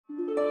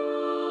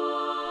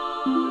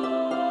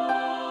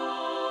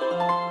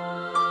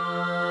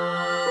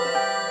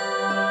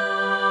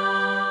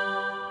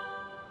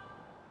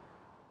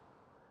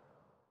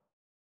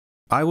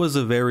I was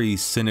a very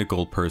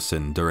cynical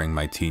person during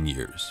my teen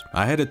years.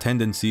 I had a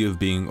tendency of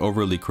being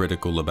overly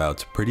critical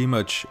about pretty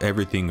much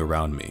everything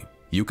around me.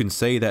 You can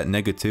say that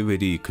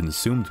negativity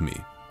consumed me.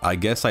 I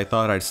guess I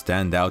thought I'd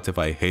stand out if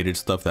I hated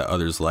stuff that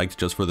others liked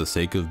just for the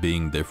sake of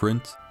being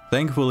different.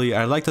 Thankfully,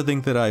 I like to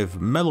think that I've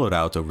mellowed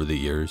out over the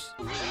years.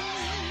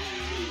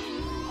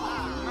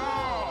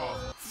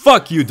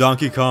 Fuck you,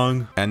 Donkey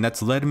Kong! And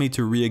that's led me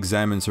to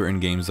re-examine certain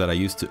games that I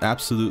used to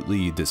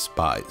absolutely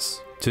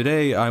despise.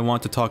 Today, I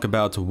want to talk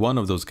about one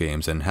of those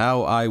games and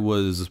how I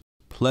was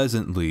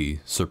pleasantly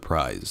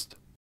surprised.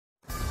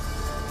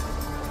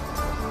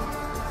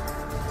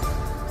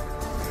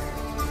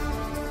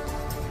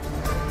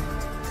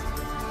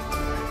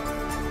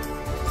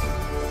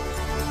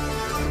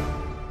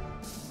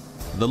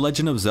 The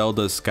Legend of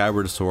Zelda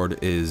Skyward Sword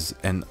is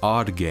an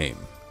odd game.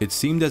 It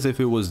seemed as if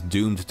it was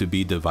doomed to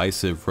be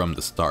divisive from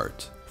the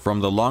start. From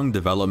the long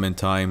development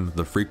time,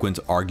 the frequent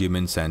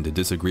arguments and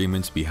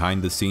disagreements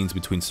behind the scenes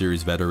between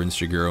series veterans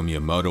Shigeru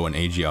Miyamoto and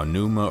Eiji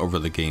Aonuma over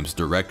the game's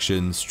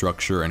direction,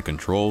 structure, and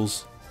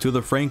controls, to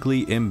the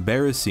frankly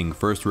embarrassing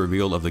first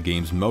reveal of the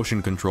game's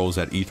motion controls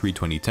at E3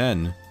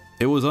 2010,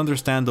 it was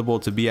understandable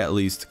to be at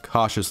least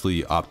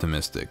cautiously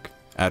optimistic.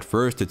 At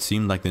first, it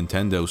seemed like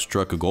Nintendo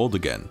struck gold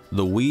again.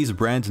 The Wii's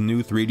brand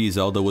new 3D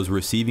Zelda was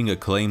receiving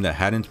acclaim that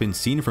hadn't been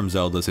seen from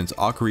Zelda since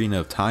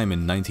Ocarina of Time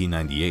in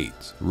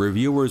 1998.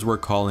 Reviewers were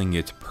calling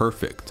it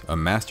perfect, a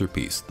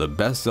masterpiece, the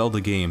best Zelda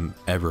game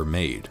ever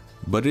made.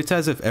 But it's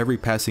as if every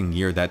passing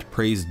year that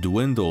praise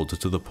dwindled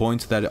to the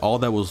point that all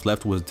that was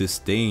left was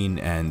disdain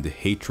and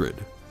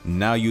hatred.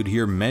 Now you'd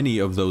hear many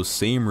of those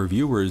same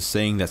reviewers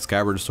saying that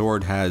Skyward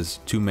Sword has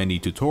too many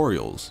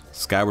tutorials,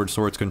 Skyward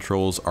Sword's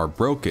controls are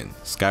broken,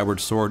 Skyward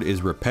Sword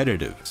is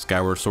repetitive,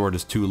 Skyward Sword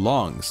is too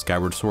long,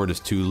 Skyward Sword is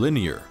too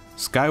linear.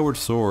 Skyward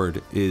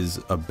Sword is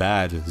a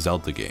bad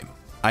Zelda game.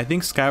 I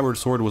think Skyward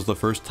Sword was the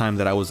first time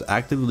that I was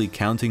actively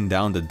counting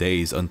down the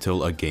days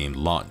until a game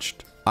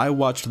launched. I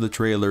watched the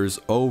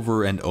trailers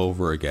over and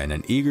over again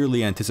and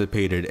eagerly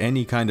anticipated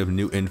any kind of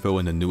new info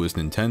in the newest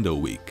Nintendo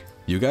week.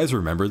 You guys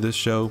remember this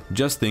show?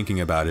 Just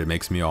thinking about it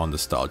makes me all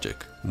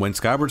nostalgic. When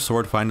Skyward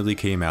Sword finally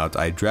came out,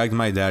 I dragged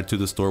my dad to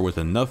the store with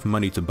enough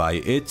money to buy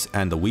it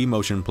and the Wii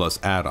Motion Plus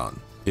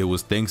add-on. It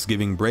was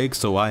Thanksgiving break,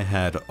 so I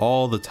had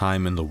all the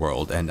time in the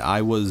world, and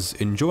I was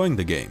enjoying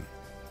the game.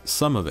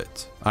 Some of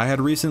it. I had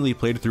recently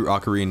played through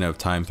Ocarina of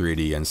Time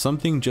 3D, and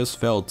something just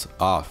felt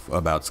off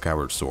about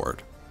Skyward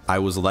Sword. I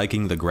was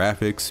liking the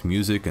graphics,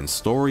 music, and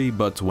story,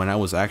 but when I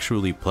was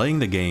actually playing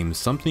the game,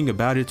 something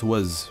about it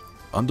was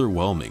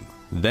underwhelming.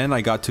 Then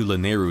I got to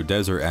Linearity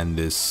Desert and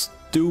this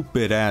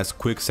stupid ass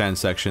quicksand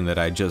section that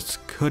I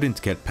just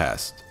couldn't get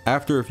past.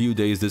 After a few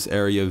days, this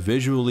area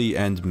visually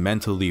and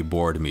mentally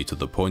bored me to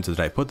the point that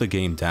I put the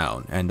game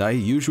down, and I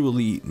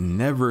usually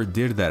never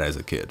did that as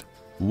a kid.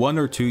 1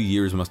 or 2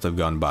 years must have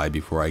gone by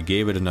before I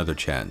gave it another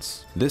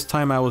chance. This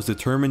time I was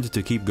determined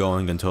to keep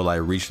going until I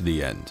reached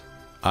the end.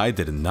 I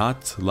did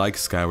not like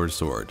Skyward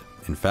Sword.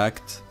 In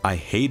fact, I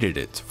hated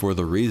it for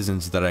the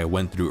reasons that I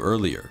went through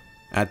earlier.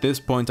 At this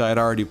point, I had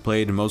already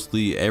played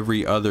mostly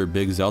every other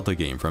big Zelda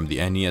game from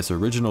the NES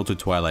original to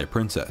Twilight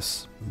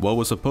Princess. What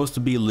was supposed to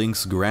be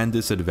Link's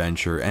grandest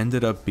adventure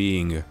ended up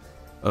being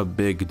a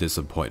big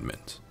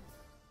disappointment.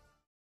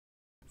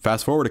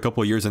 Fast forward a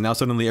couple years and now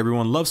suddenly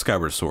everyone loves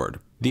Skyward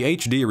Sword. The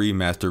HD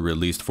remaster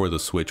released for the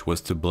Switch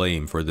was to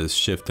blame for this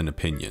shift in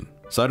opinion.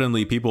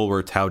 Suddenly people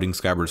were touting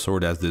Skyward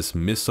Sword as this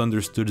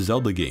misunderstood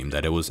Zelda game,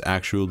 that it was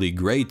actually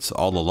great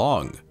all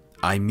along.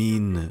 I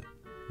mean,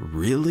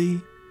 really?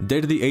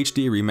 Did the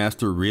HD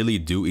remaster really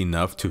do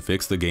enough to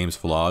fix the game's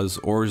flaws,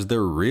 or is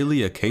there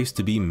really a case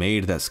to be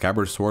made that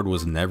Skyward Sword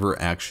was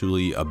never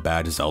actually a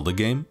bad Zelda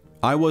game?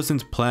 I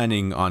wasn't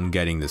planning on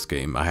getting this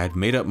game. I had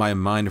made up my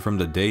mind from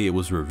the day it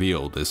was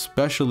revealed,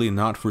 especially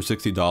not for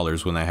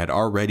 $60 when I had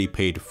already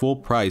paid full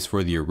price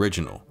for the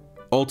original.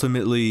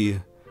 Ultimately,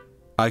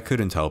 I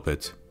couldn't help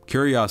it.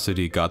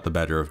 Curiosity got the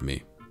better of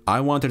me. I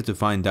wanted to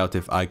find out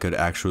if I could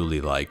actually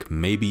like,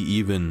 maybe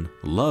even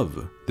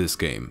love this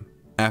game.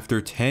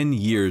 After 10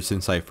 years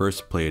since I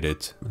first played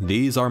it,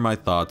 these are my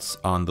thoughts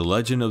on The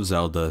Legend of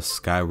Zelda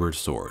Skyward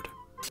Sword.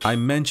 I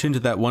mentioned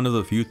that one of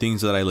the few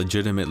things that I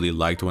legitimately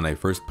liked when I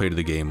first played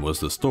the game was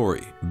the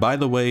story. By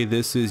the way,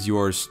 this is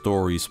your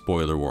story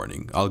spoiler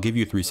warning. I'll give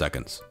you 3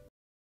 seconds.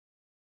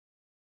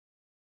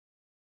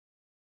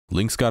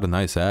 Link's got a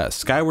nice ass.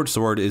 Skyward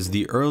Sword is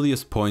the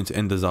earliest point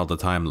in the Zelda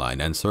timeline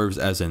and serves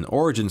as an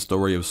origin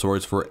story of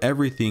sorts for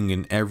everything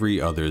in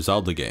every other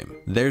Zelda game.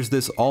 There's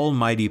this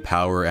almighty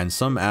power and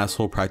some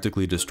asshole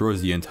practically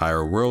destroys the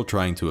entire world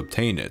trying to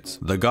obtain it.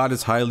 The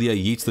goddess Hylia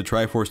yeets the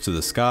Triforce to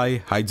the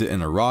sky, hides it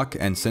in a rock,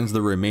 and sends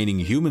the remaining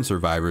human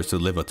survivors to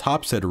live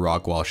atop said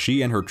rock while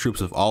she and her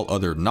troops of all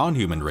other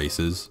non-human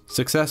races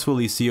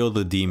successfully seal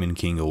the Demon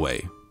King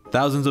away.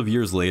 Thousands of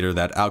years later,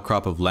 that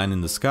outcrop of land in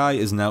the sky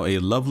is now a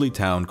lovely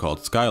town called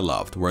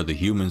Skyloft, where the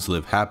humans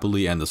live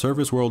happily and the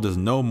surface world is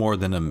no more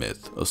than a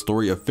myth, a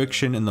story of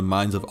fiction in the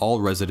minds of all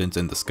residents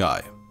in the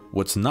sky.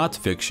 What's not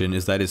fiction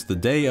is that it's the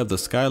day of the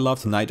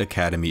Skyloft Knight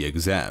Academy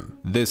exam.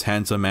 This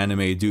handsome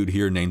anime dude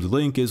here named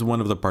Link is one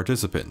of the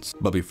participants,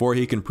 but before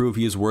he can prove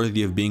he is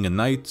worthy of being a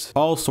knight,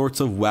 all sorts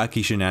of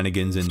wacky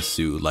shenanigans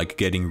ensue, like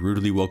getting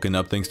rudely woken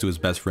up thanks to his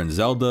best friend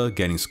Zelda,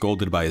 getting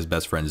scolded by his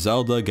best friend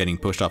Zelda, getting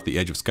pushed off the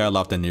edge of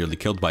Skyloft and nearly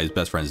killed by his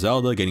best friend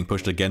Zelda, getting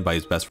pushed again by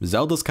his best friend.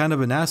 Zelda's kind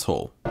of an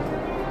asshole.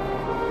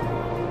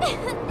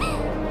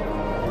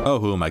 Oh,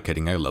 who am I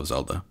kidding? I love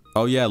Zelda.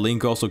 Oh yeah,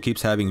 Link also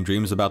keeps having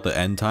dreams about the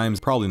end times,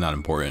 probably not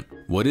important.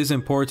 What is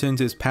important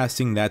is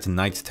passing that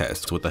night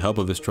test with the help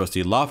of his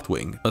trusty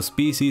Loftwing, a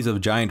species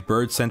of giant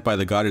bird sent by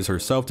the goddess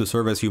herself to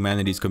serve as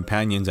humanity's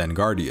companions and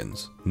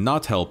guardians.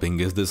 Not helping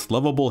is this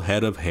lovable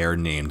head of hair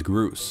named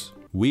Groose.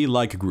 We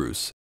like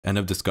Groose. End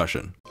of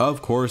discussion.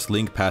 Of course,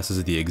 Link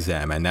passes the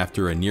exam, and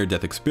after a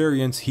near-death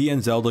experience, he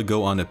and Zelda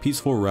go on a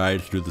peaceful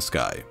ride through the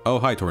sky. Oh,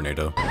 hi,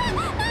 tornado.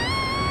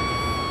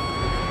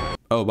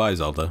 Oh, bye,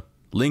 Zelda.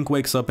 Link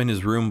wakes up in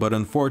his room, but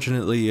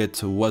unfortunately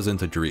it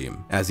wasn't a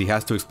dream. As he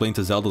has to explain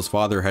to Zelda's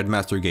father,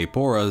 Headmaster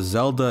Gaepora,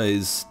 Zelda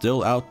is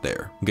still out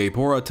there.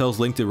 Gaepora tells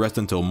Link to rest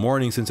until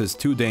morning since it's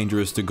too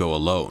dangerous to go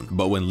alone,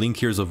 but when Link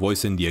hears a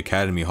voice in the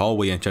academy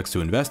hallway and checks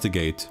to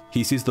investigate,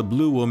 he sees the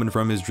blue woman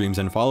from his dreams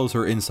and follows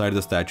her inside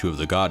the statue of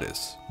the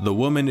goddess. The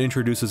woman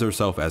introduces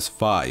herself as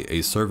Phi,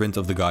 a servant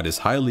of the goddess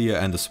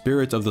Hylia and the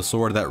spirit of the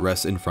sword that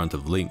rests in front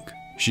of Link.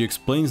 She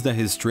explains that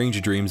his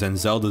strange dreams and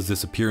Zelda's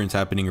disappearance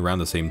happening around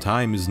the same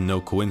time is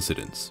no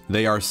coincidence.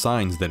 They are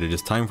signs that it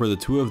is time for the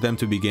two of them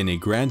to begin a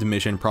grand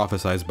mission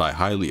prophesied by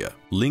Hylia.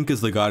 Link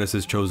is the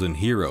goddess's chosen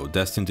hero,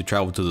 destined to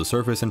travel to the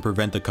surface and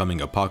prevent the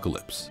coming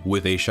apocalypse.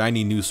 With a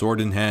shiny new sword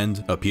in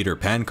hand, a Peter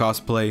Pan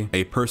cosplay,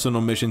 a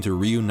personal mission to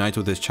reunite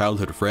with his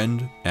childhood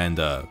friend, and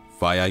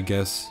Phi I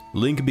guess,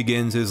 Link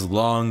begins his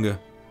long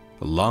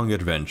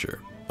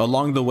adventure.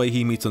 Along the way,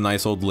 he meets a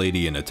nice old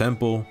lady in a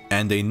temple,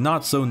 and a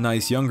not so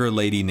nice younger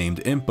lady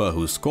named Impa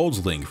who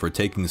scolds Link for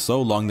taking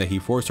so long that he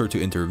forced her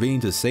to intervene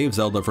to save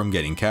Zelda from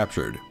getting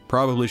captured.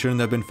 Probably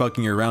shouldn't have been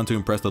fucking around to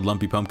impress the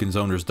Lumpy Pumpkin's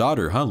owner's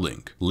daughter, huh,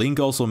 Link? Link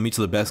also meets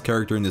the best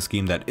character in this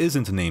game that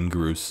isn't named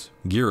Groose,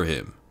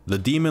 Girahim. The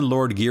Demon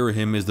Lord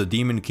Girahim is the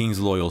Demon King's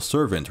loyal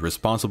servant,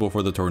 responsible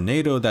for the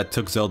tornado that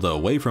took Zelda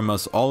away from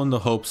us, all in the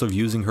hopes of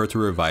using her to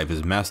revive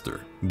his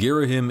master.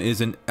 Girahim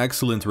is an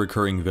excellent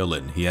recurring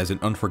villain. He has an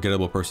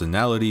unforgettable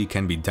personality,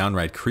 can be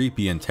downright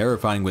creepy and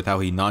terrifying with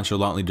how he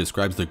nonchalantly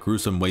describes the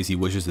gruesome ways he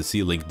wishes to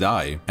see Link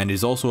die, and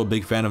is also a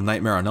big fan of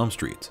Nightmare on Elm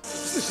Street.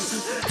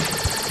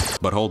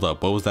 But hold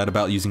up, what was that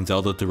about using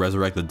Zelda to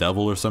resurrect the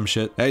devil or some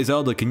shit? Hey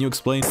Zelda, can you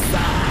explain?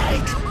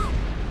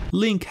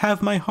 Link,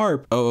 have my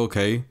harp. Oh,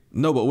 okay.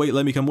 No, but wait,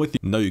 let me come with you.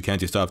 No, you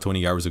can't, you still have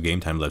 20 hours of game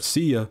time left,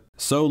 see ya.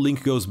 So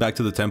Link goes back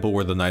to the temple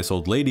where the nice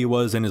old lady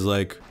was and is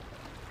like,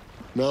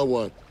 now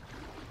what?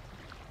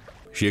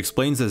 She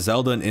explains that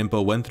Zelda and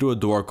Impa went through a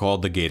door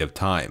called the Gate of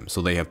Time,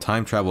 so they have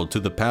time traveled to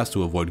the past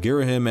to avoid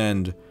Girahim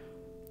and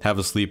have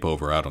a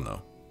sleepover, I don't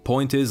know.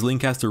 Point is,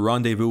 Link has to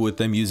rendezvous with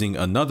them using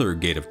another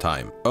Gate of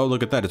Time. Oh,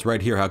 look at that, it's right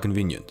here, how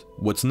convenient.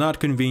 What's not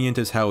convenient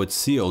is how it's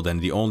sealed,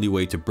 and the only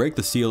way to break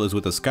the seal is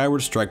with a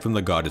skyward strike from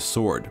the goddess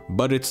sword.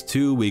 But it's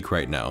too weak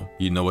right now.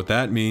 You know what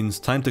that means,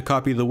 time to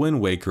copy the Wind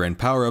Waker and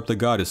power up the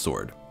goddess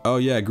sword. Oh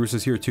yeah, Groose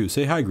is here too,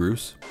 say hi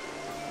Groose.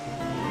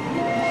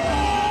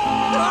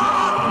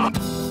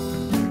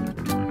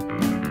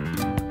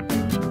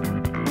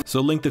 So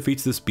Link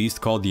defeats this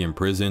beast called the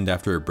Imprisoned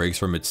after it breaks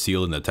from its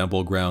seal in the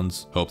temple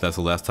grounds, hope that's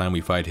the last time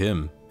we fight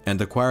him, and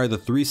acquire the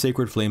 3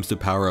 sacred flames to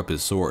power up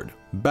his sword.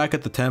 Back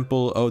at the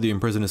temple, oh, the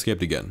Imprisoned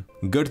escaped again.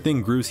 Good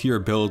thing Groose here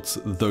built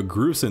the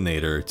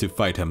Groosinator to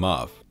fight him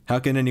off. How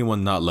can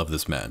anyone not love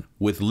this man?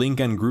 With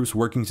Link and Groose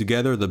working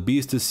together, the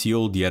beast is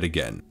sealed yet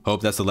again.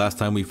 Hope that's the last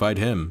time we fight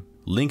him.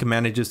 Link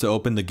manages to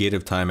open the Gate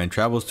of Time and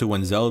travels to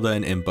when Zelda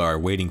and Impa are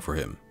waiting for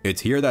him. It's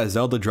here that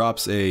Zelda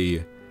drops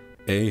a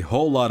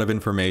whole lot of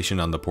information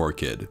on the poor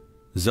kid.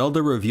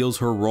 Zelda reveals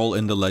her role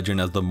in the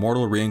legend as the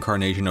mortal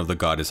reincarnation of the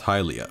goddess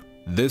Hylia.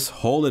 This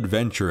whole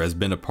adventure has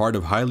been a part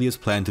of Hylia's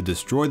plan to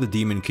destroy the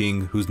Demon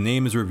King, whose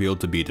name is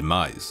revealed to be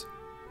Demise.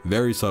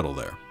 Very subtle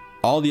there.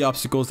 All the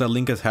obstacles that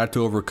Link has had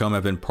to overcome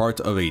have been part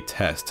of a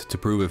test to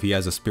prove if he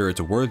has a spirit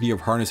worthy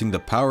of harnessing the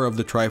power of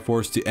the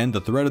Triforce to end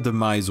the threat of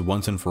Demise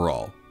once and for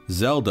all.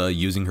 Zelda,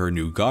 using her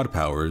new god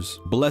powers,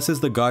 blesses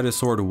the goddess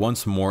sword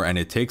once more and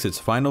it takes its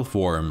final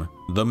form,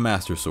 the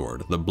Master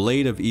Sword, the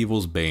blade of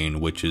evil's bane,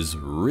 which is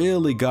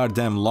really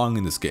goddamn long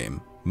in this game.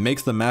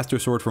 Makes the Master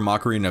Sword from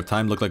Ocarina of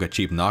Time look like a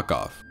cheap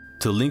knockoff.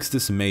 To Link's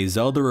dismay,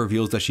 Zelda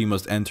reveals that she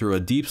must enter a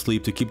deep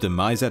sleep to keep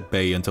Demise at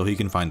bay until he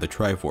can find the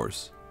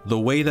Triforce. The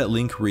way that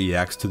Link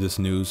reacts to this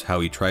news, how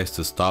he tries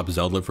to stop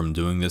Zelda from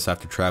doing this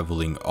after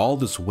traveling all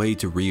this way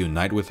to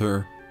reunite with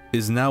her,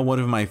 is now one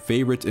of my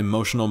favorite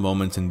emotional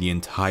moments in the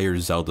entire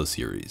Zelda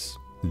series.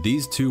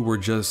 These two were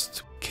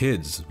just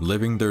kids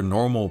living their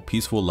normal,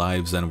 peaceful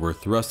lives and were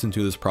thrust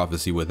into this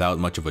prophecy without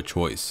much of a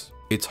choice.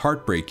 It's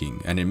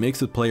heartbreaking, and it makes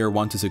the player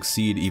want to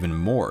succeed even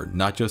more,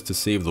 not just to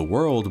save the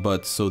world,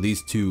 but so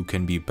these two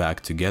can be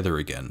back together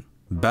again.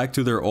 back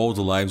to their old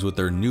lives with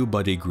their new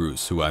buddy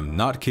Groose, who I'm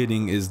not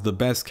kidding is the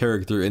best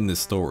character in this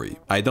story.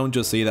 I don't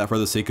just say that for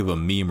the sake of a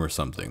meme or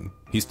something.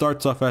 He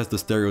starts off as the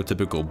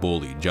stereotypical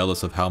bully,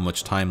 jealous of how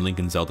much time Link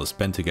and Zelda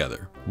spend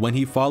together. When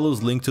he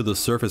follows Link to the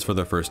surface for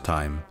the first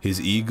time, his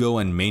ego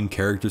and main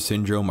character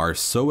syndrome are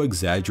so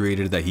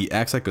exaggerated that he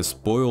acts like a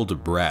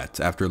spoiled brat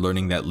after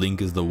learning that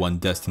Link is the one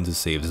destined to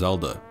save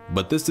Zelda.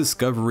 But this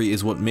discovery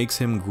is what makes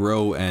him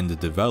grow and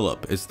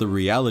develop. It's the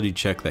reality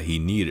check that he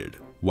needed.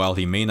 While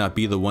he may not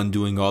be the one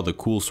doing all the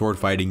cool sword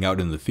fighting out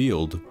in the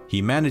field,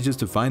 he manages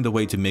to find a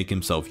way to make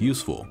himself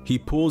useful. He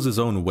pulls his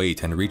own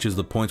weight and reaches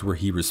the point where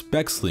he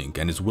respects Link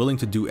and is willing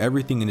to do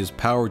everything in his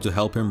power to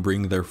help him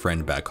bring their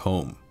friend back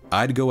home.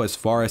 I'd go as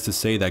far as to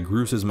say that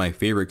Groose is my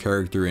favorite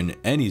character in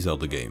any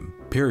Zelda game,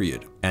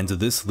 period. And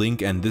this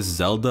Link and this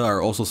Zelda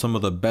are also some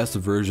of the best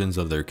versions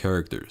of their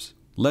characters.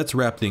 Let's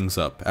wrap things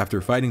up.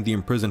 After fighting the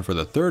Imprisoned for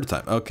the third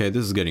time, okay,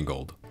 this is getting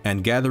old,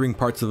 and gathering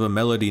parts of a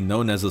melody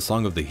known as the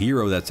Song of the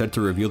Hero that's said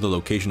to reveal the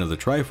location of the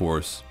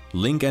Triforce,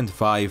 Link and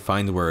Fi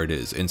find where it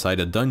is, inside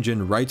a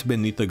dungeon right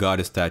beneath the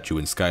goddess statue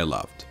in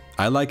Skyloft.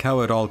 I like how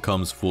it all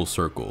comes full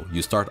circle.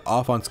 You start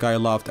off on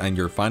Skyloft and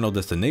your final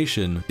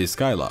destination is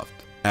Skyloft.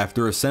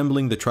 After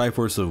assembling the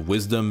Triforce of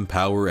Wisdom,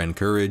 Power, and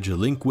Courage,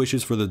 Link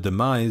wishes for the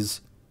demise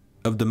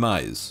of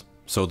Demise.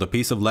 So the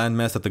piece of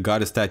landmass that the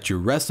goddess statue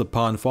rests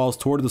upon falls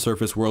toward the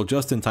surface world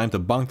just in time to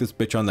bonk this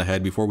bitch on the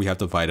head before we have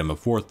to fight him a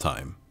fourth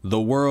time. The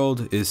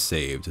world is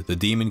saved. The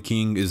Demon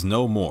King is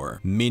no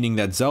more, meaning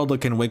that Zelda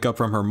can wake up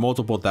from her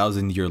multiple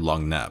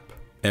thousand-year-long nap.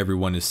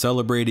 Everyone is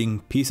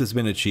celebrating, peace has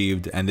been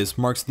achieved, and this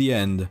marks the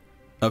end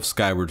of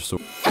Skyward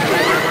Sword.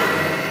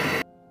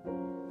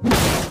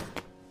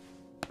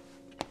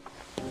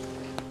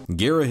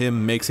 Girahim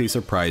makes a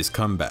surprise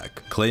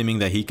comeback, claiming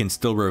that he can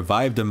still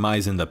revive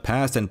Demise in the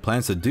past and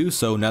plans to do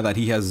so now that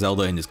he has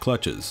Zelda in his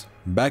clutches.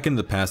 Back in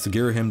the past,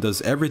 Girahim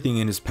does everything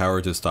in his power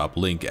to stop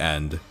Link,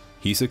 and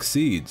he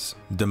succeeds.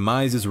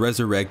 Demise is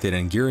resurrected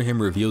and Girahim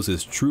reveals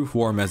his true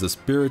form as the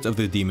spirit of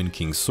the Demon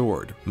King's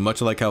sword,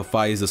 much like how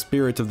Fi is the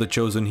spirit of the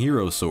Chosen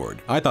Hero's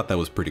sword. I thought that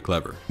was pretty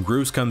clever.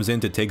 Groose comes in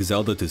to take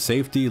Zelda to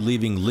safety,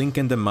 leaving Link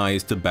and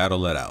Demise to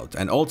battle it out,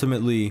 and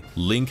ultimately,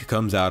 Link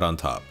comes out on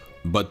top.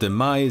 But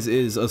Demise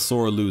is a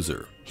sore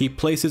loser. He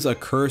places a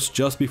curse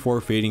just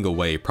before fading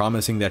away,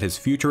 promising that his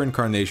future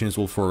incarnations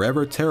will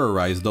forever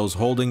terrorize those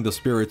holding the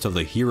spirits of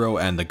the hero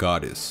and the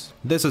goddess.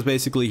 This is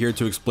basically here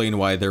to explain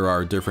why there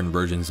are different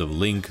versions of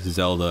Link,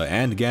 Zelda,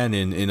 and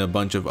Ganon in a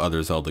bunch of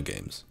other Zelda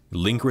games.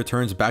 Link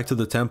returns back to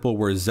the temple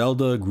where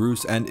Zelda,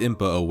 Groose, and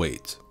Impa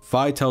await.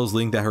 Fi tells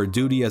Link that her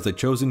duty as the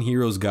Chosen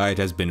Hero's guide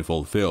has been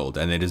fulfilled,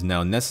 and it is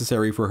now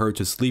necessary for her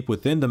to sleep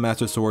within the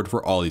Master Sword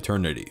for all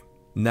eternity.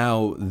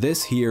 Now,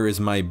 this here is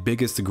my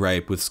biggest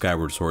gripe with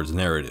Skyward Sword's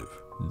narrative.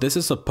 This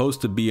is supposed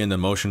to be an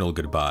emotional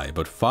goodbye,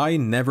 but Fi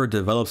never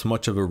develops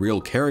much of a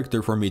real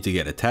character for me to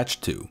get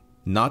attached to.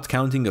 Not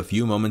counting a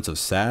few moments of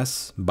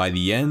sass, by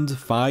the end,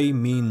 Fi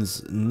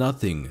means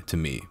nothing to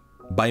me.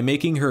 By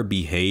making her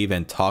behave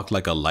and talk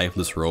like a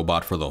lifeless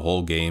robot for the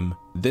whole game,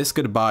 this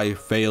goodbye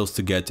fails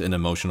to get an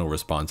emotional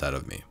response out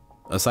of me.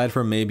 Aside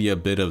from maybe a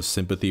bit of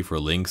sympathy for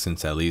Link,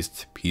 since at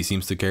least he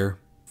seems to care.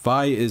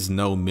 Fi is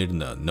no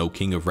Midna, no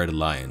King of Red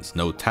Lions,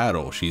 no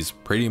Tattle. She's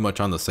pretty much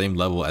on the same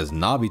level as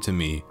Navi to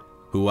me,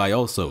 who I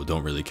also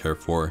don't really care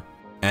for.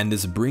 And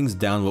this brings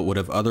down what would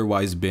have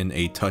otherwise been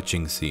a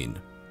touching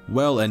scene.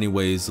 Well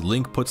anyways,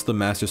 Link puts the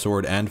Master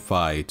Sword and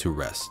Fi to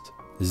rest.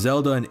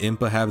 Zelda and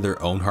Impa have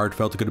their own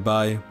heartfelt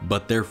goodbye,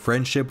 but their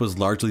friendship was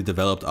largely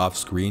developed off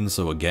screen,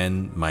 so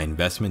again, my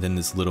investment in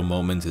this little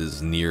moment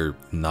is near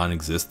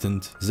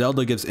non-existent.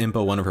 Zelda gives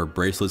Impa one of her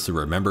bracelets to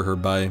remember her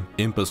by,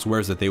 Impa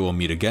swears that they will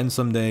meet again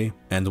someday,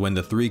 and when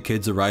the three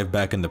kids arrive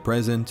back in the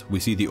present, we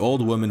see the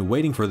old woman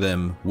waiting for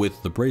them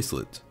with the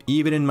bracelet.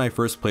 Even in my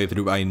first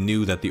playthrough, I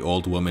knew that the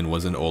old woman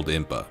was an old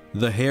Impa.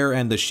 The hair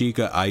and the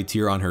Sheikah eye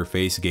tear on her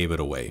face gave it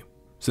away.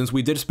 Since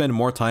we did spend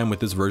more time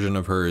with this version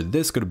of her,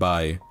 this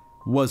goodbye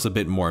was a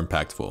bit more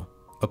impactful.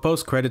 A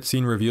post-credit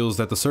scene reveals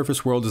that the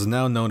surface world is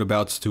now known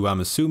about to, I'm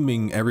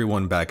assuming,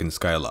 everyone back in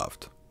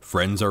Skyloft.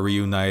 Friends are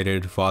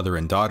reunited, father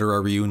and daughter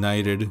are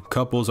reunited,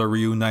 couples are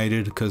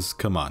reunited, cause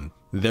come on,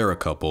 they're a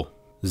couple.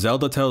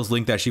 Zelda tells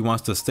Link that she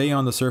wants to stay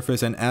on the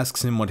surface and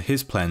asks him what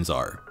his plans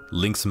are.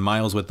 Link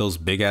smiles with those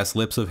big ass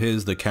lips of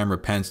his, the camera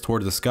pans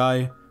toward the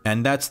sky,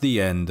 and that's the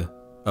end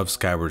of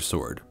Skyward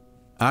Sword.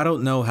 I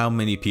don't know how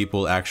many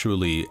people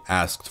actually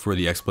asked for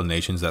the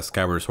explanations that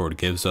Skyward Sword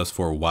gives us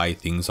for why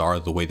things are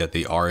the way that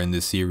they are in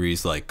this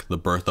series, like the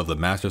birth of the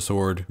Master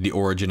Sword, the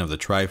origin of the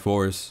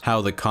Triforce,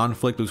 how the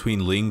conflict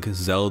between Link,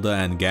 Zelda,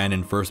 and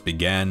Ganon first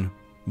began,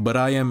 but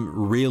I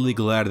am really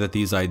glad that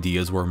these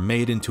ideas were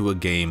made into a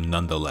game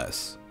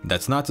nonetheless.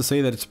 That's not to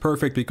say that it's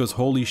perfect, because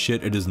holy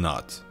shit it is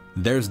not.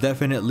 There's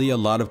definitely a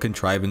lot of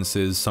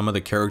contrivances, some of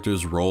the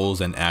characters'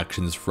 roles and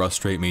actions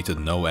frustrate me to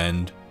no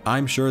end.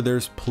 I'm sure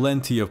there's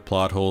plenty of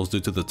plot holes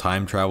due to the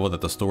time travel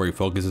that the story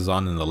focuses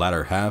on in the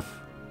latter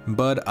half,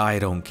 but I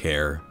don't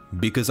care.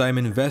 because I'm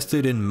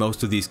invested in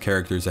most of these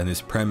characters and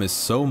his premise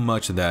so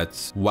much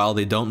that, while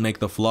they don't make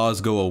the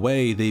flaws go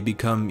away, they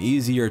become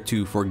easier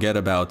to forget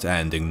about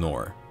and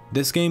ignore.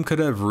 This game could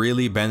have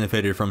really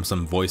benefited from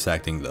some voice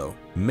acting though.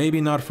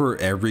 Maybe not for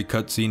every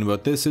cutscene,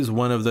 but this is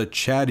one of the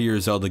chattier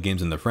Zelda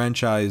games in the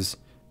franchise.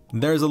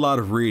 There's a lot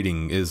of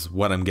reading is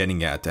what I'm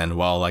getting at, and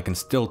while I can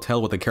still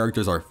tell what the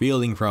characters are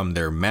feeling from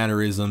their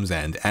mannerisms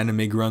and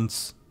anime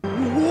grunts,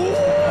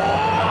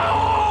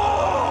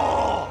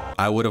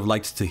 I would have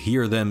liked to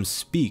hear them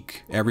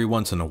speak every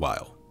once in a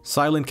while.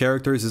 Silent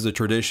characters is a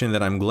tradition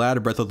that I'm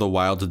glad Breath of the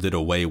Wild did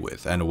away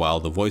with, and while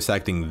the voice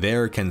acting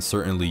there can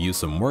certainly use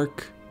some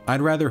work,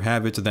 I'd rather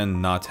have it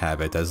than not have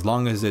it as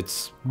long as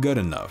it's good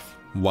enough.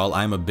 While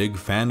I'm a big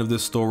fan of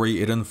this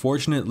story, it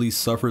unfortunately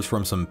suffers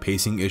from some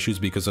pacing issues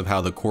because of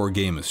how the core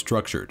game is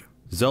structured.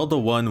 Zelda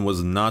 1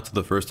 was not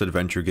the first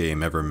adventure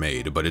game ever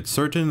made, but it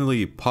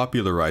certainly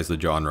popularized the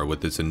genre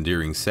with its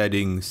endearing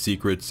setting,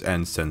 secrets,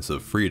 and sense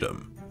of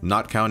freedom.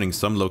 Not counting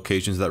some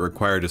locations that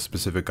required a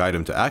specific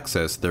item to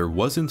access, there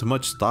wasn't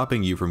much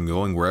stopping you from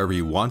going wherever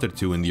you wanted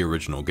to in the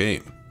original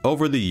game.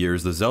 Over the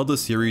years, the Zelda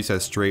series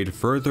has strayed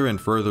further and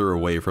further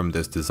away from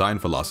this design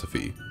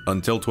philosophy.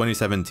 Until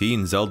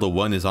 2017, Zelda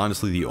 1 is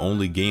honestly the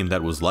only game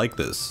that was like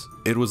this.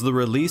 It was the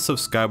release of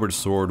Skyward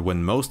Sword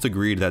when most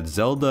agreed that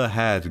Zelda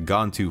had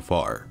gone too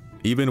far.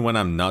 Even when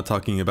I'm not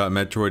talking about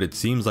Metroid, it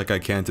seems like I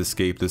can't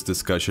escape this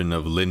discussion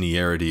of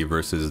linearity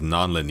versus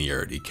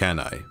non-linearity, can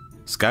I?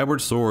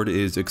 Skyward Sword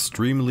is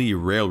extremely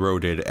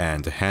railroaded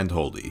and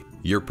handholdy.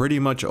 You're pretty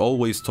much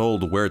always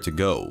told where to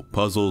go.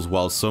 Puzzles,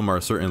 while some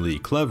are certainly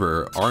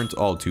clever, aren't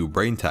all too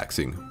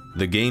brain-taxing.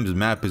 The game's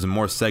map is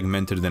more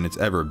segmented than it's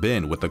ever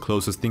been, with the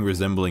closest thing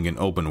resembling an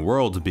open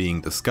world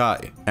being the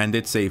sky. And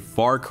it's a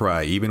far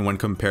cry even when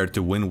compared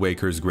to Wind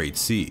Waker's Great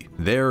Sea.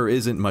 There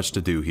isn't much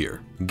to do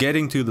here.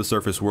 Getting to the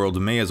surface world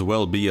may as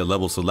well be a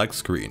level select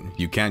screen.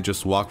 You can't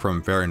just walk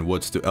from Faron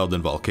Woods to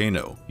Eldin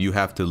Volcano. You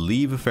have to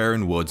leave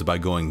Faron Woods by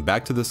going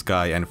back to the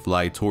sky and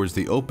fly towards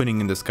the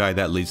opening in the sky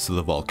that leads to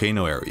the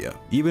volcano area.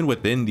 Even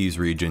within these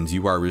regions,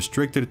 you are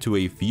restricted to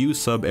a few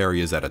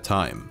sub-areas at a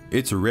time.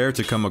 It's rare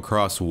to come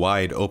across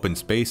wide open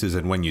spaces,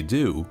 and when you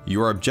do,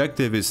 your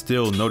objective is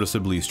still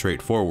noticeably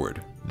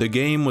straightforward. The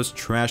game was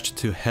trashed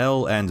to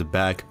hell and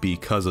back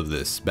because of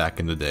this back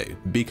in the day,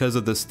 because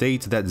of the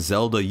state that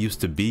Zelda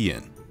used to be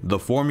in. The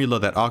formula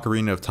that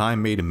Ocarina of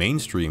Time made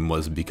mainstream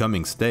was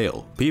becoming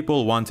stale.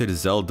 People wanted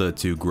Zelda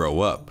to grow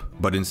up,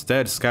 but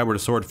instead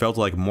Skyward Sword felt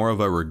like more of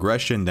a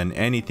regression than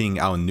anything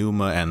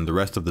Aonuma and the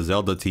rest of the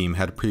Zelda team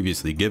had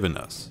previously given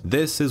us.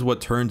 This is what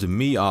turned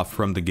me off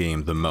from the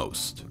game the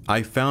most.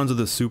 I found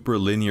the super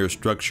linear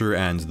structure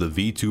and the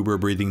VTuber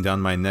breathing down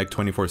my neck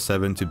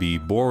 24/7 to be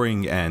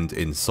boring and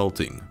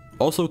insulting.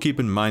 Also keep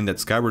in mind that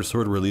Skyward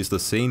Sword released the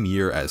same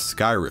year as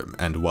Skyrim,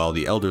 and while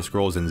The Elder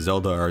Scrolls and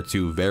Zelda are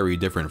two very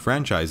different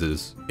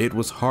franchises, it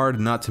was hard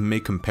not to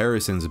make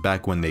comparisons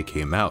back when they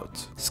came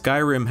out.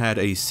 Skyrim had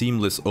a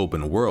seamless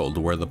open world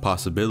where the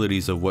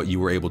possibilities of what you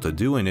were able to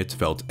do in it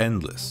felt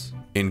endless.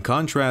 In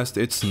contrast,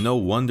 it's no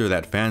wonder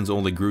that fans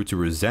only grew to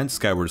resent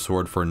Skyward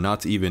Sword for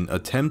not even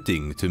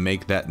attempting to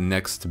make that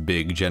next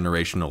big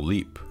generational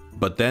leap.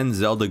 But then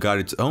Zelda got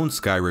its own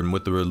Skyrim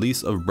with the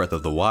release of Breath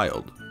of the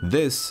Wild.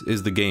 This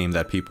is the game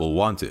that people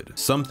wanted,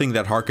 something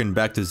that harkened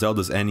back to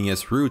Zelda's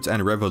NES roots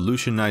and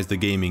revolutionized the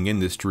gaming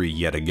industry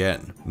yet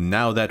again.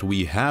 Now that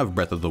we have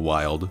Breath of the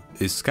Wild,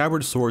 is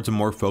Skyward Sword's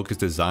more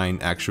focused design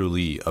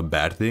actually a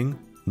bad thing?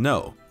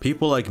 No.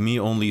 People like me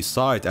only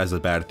saw it as a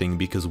bad thing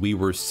because we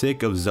were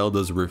sick of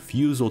Zelda's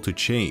refusal to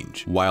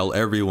change, while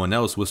everyone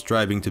else was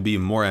striving to be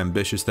more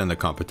ambitious than the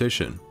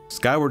competition.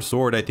 Skyward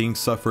Sword, I think,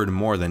 suffered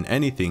more than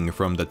anything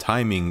from the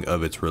timing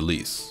of its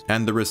release,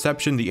 and the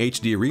reception the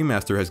HD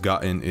remaster has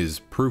gotten is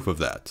proof of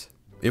that.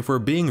 If we're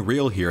being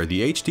real here,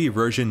 the HD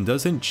version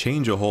doesn't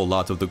change a whole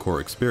lot of the core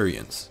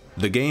experience.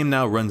 The game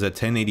now runs at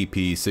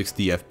 1080p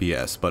 60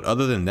 FPS, but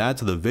other than that,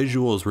 the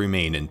visuals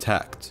remain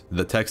intact.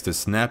 The text is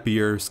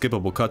snappier,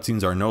 skippable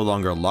cutscenes are no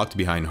longer locked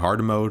behind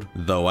hard mode,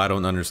 though I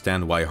don't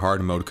understand why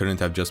hard mode couldn't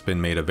have just been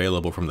made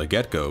available from the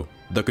get-go.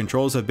 The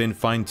controls have been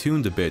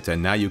fine-tuned a bit,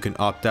 and now you can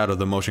opt out of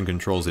the motion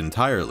controls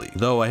entirely,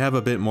 though I have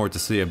a bit more to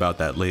say about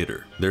that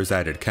later. There's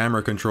added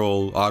camera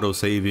control,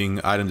 auto-saving,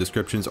 item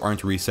descriptions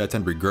aren't reset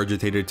and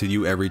regurgitated to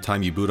you every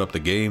time you boot up the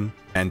game,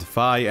 and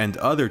Fi and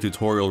other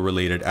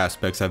tutorial-related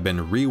aspects have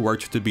been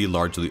reworked to be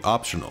largely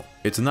optional.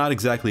 It's not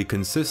exactly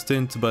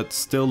consistent, but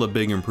still a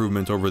big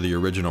improvement over the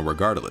original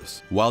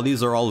regardless. While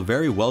these are all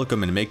very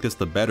welcome and make this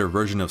the better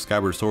version of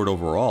Skyward Sword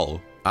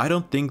overall, I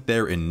don't think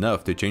they're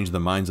enough to change the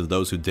minds of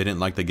those who didn't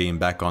like the game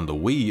back on the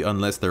Wii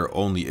unless their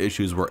only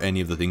issues were any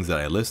of the things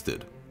that I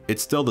listed.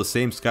 It's still the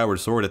same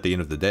Skyward Sword at the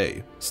end of the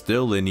day.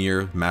 Still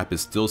linear, map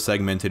is still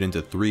segmented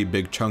into 3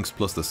 big chunks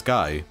plus the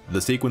sky,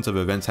 the sequence of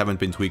events haven't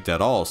been tweaked at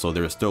all, so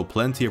there's still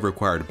plenty of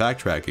required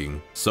backtracking.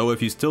 So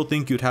if you still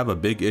think you'd have a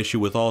big issue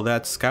with all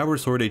that, Skyward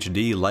Sword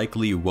HD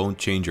likely won't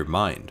change your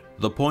mind.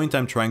 The point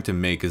I'm trying to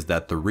make is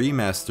that the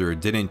remaster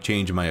didn't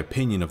change my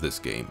opinion of this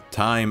game.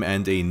 Time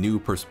and a new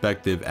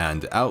perspective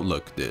and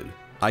outlook did.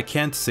 I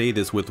can't say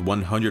this with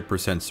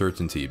 100%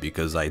 certainty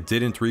because I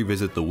didn't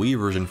revisit the Wii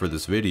version for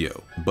this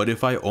video, but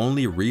if I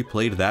only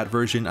replayed that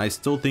version, I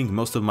still think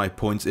most of my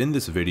points in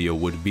this video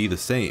would be the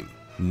same.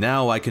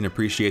 Now I can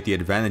appreciate the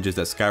advantages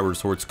that Skyward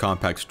Sword's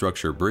compact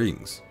structure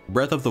brings.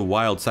 Breath of the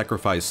Wild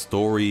sacrificed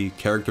story,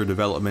 character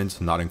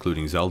development, not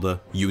including Zelda,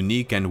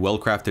 unique and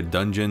well-crafted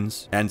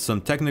dungeons, and some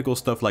technical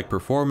stuff like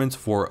performance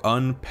for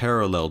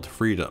unparalleled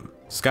freedom.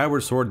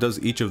 Skyward Sword does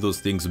each of those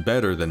things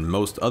better than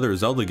most other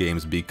Zelda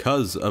games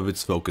because of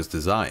its focused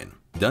design.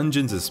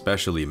 Dungeons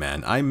especially,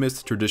 man, I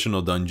missed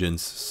traditional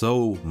dungeons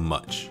so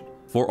much.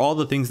 For all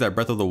the things that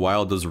Breath of the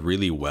Wild does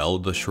really well,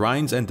 the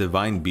shrines and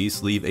divine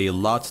beasts leave a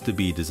lot to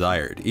be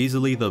desired,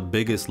 easily the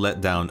biggest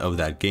letdown of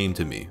that game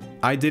to me.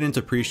 I didn't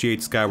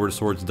appreciate Skyward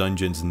Sword's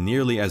dungeons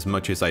nearly as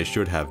much as I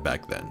should have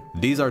back then.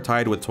 These are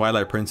tied with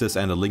Twilight Princess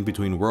and A Link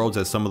Between Worlds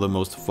as some of the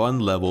most fun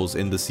levels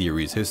in the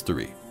series'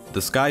 history. The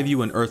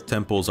Skyview and Earth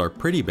temples are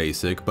pretty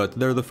basic, but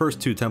they're the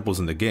first two temples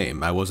in the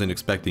game. I wasn't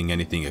expecting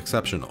anything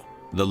exceptional.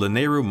 The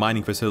Linearity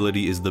mining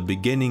facility is the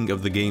beginning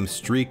of the game's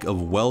streak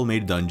of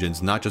well-made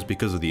dungeons, not just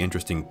because of the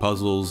interesting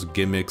puzzles,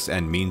 gimmicks,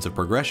 and means of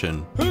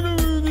progression,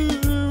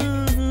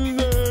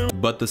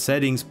 but the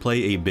settings play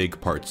a big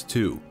part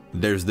too.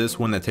 There's this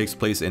one that takes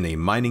place in a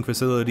mining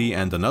facility,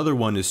 and another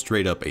one is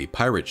straight up a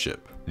pirate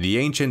ship. The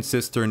Ancient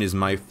Cistern is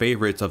my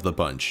favorite of the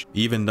bunch.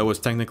 Even though it's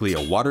technically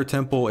a water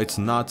temple, it's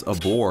not a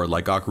bore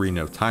like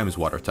Ocarina of Time's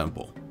water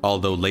temple.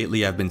 Although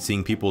lately I've been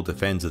seeing people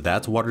defend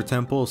that water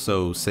temple,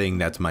 so saying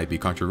that might be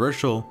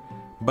controversial,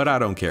 but I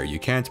don't care, you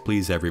can't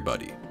please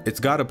everybody. It's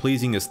got a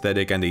pleasing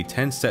aesthetic and a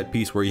tense set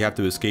piece where you have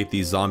to escape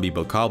these zombie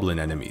bokoblin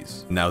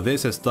enemies. Now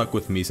this has stuck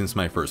with me since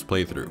my first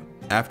playthrough.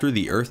 After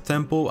the Earth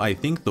Temple, I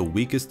think the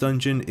weakest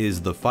dungeon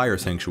is the Fire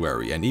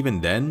Sanctuary, and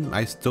even then,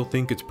 I still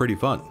think it's pretty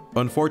fun.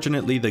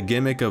 Unfortunately, the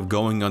gimmick of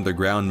going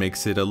underground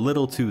makes it a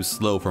little too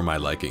slow for my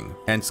liking.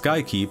 And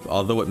Skykeep,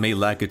 although it may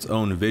lack its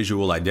own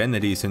visual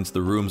identity since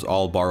the rooms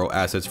all borrow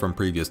assets from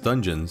previous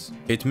dungeons,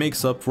 it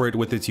makes up for it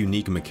with its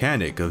unique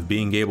mechanic of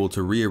being able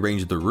to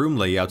rearrange the room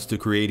layouts to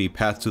create a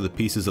path to the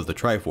pieces of the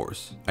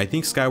Triforce. I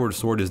think Skyward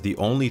Sword is the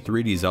only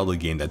 3D Zelda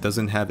game that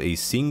doesn't have a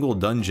single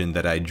dungeon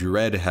that I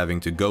dread having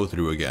to go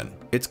through again.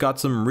 It's got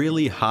some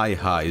really high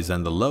highs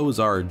and the lows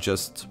are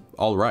just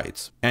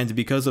alright. And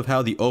because of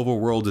how the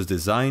overworld is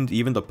designed,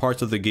 even the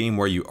parts of the game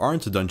where you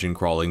aren't dungeon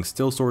crawling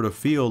still sort of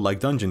feel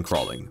like dungeon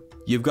crawling.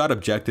 You've got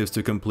objectives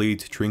to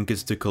complete,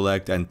 trinkets to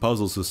collect, and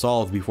puzzles to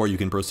solve before you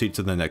can proceed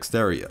to the next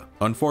area.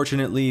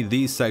 Unfortunately,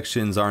 these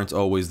sections aren't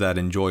always that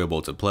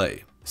enjoyable to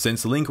play.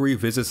 Since Link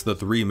revisits the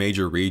three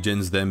major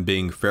regions, them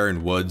being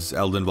Faron Woods,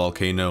 Eldin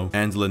Volcano,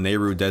 and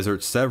Lanayru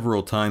Desert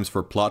several times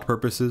for plot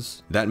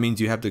purposes, that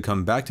means you have to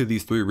come back to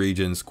these three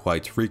regions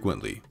quite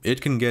frequently. It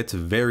can get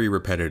very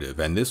repetitive,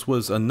 and this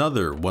was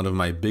another one of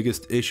my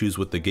biggest issues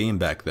with the game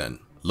back then.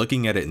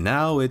 Looking at it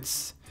now,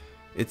 it's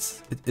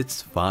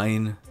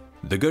fine.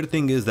 The good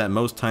thing is that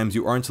most times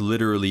you aren't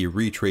literally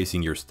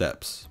retracing your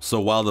steps.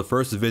 So while the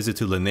first visit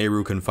to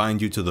Lanayru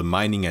confined you to the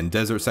mining and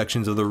desert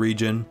sections of the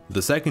region,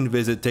 the second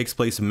visit takes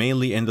place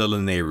mainly in the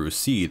Lanayru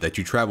Sea that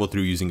you travel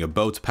through using a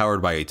boat powered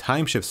by a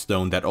timeshift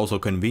stone that also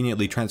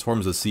conveniently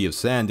transforms a sea of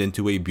sand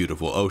into a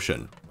beautiful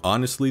ocean.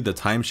 Honestly, the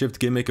timeshift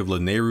gimmick of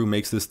Lanayru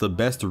makes this the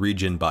best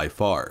region by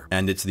far,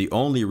 and it's the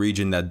only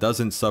region that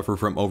doesn't suffer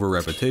from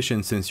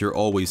over-repetition since you're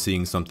always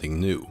seeing something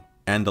new.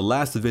 And the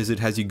last visit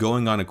has you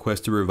going on a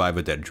quest to revive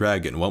a dead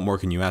dragon. What more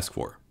can you ask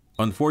for?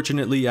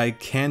 Unfortunately, I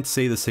can't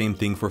say the same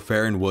thing for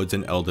Faron Woods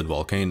and Eldin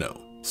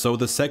Volcano. So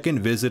the second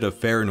visit of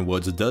Faron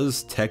Woods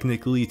does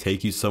technically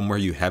take you somewhere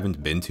you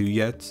haven't been to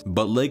yet,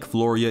 but Lake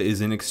Floria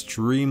is an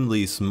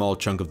extremely small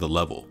chunk of the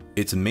level.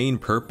 Its main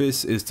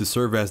purpose is to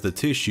serve as the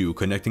tissue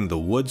connecting the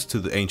woods to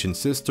the Ancient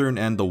Cistern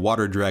and the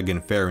water dragon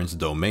Faron's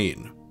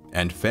domain.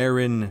 And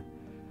Faron,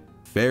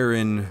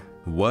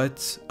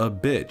 what a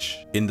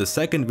bitch. In the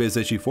second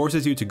visit, she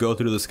forces you to go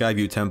through the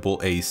Skyview Temple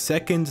a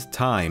second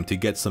time to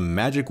get some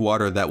magic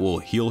water that will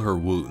heal her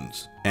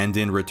wounds. And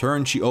in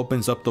return, she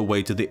opens up the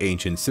way to the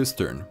Ancient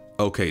Cistern.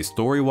 Okay,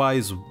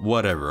 story-wise,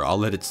 whatever, I'll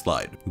let it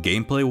slide.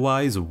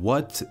 Gameplay-wise,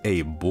 what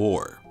a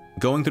bore.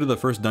 Going through the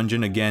first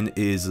dungeon again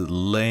is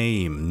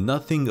lame.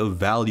 Nothing of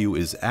value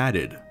is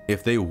added.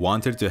 If they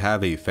wanted to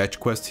have a fetch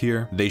quest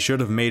here, they should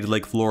have made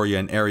Lake Floria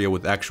an area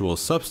with actual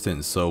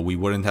substance so we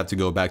wouldn't have to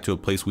go back to a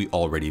place we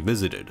already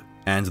visited.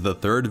 And the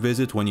third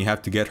visit, when you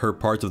have to get her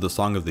parts of the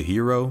Song of the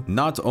Hero,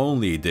 not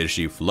only did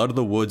she flood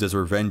the woods as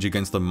revenge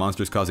against the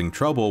monsters causing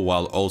trouble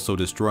while also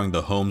destroying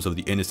the homes of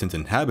the innocent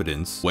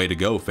inhabitants. Way to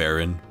go,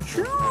 Faron.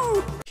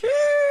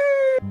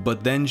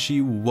 But then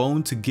she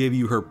won't give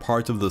you her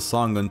part of the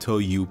song until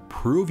you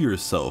prove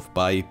yourself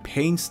by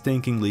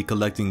painstakingly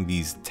collecting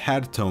these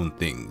Tadtone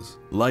things.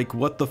 Like,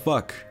 what the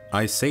fuck?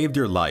 I saved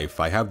your life,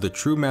 I have the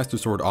true Master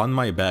Sword on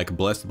my back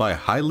blessed by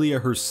Hylia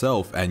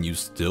herself, and you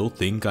still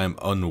think I'm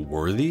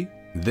unworthy?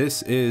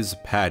 This is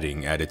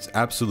padding at its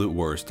absolute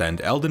worst, and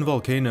Eldin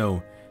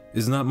Volcano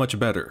is not much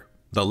better.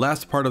 The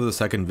last part of the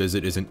second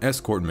visit is an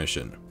escort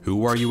mission.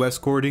 Who are you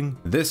escorting?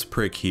 This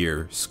prick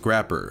here,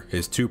 Scrapper,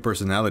 his two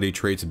personality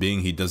traits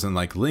being he doesn't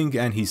like Link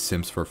and he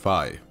simps for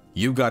Fi.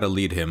 You gotta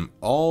lead him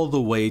all the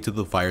way to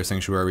the fire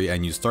sanctuary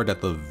and you start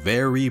at the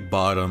very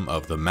bottom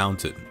of the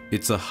mountain.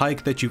 It's a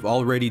hike that you've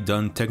already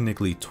done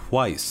technically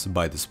twice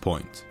by this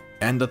point.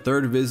 And the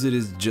third visit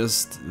is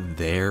just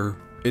there.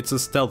 It's a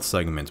stealth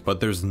segment, but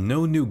there's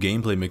no new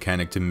gameplay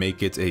mechanic to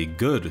make it a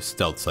good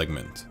stealth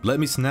segment. Let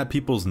me snap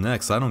people's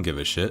necks, I don't give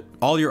a shit.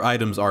 All your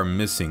items are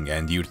missing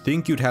and you'd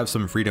think you'd have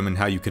some freedom in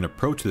how you can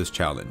approach this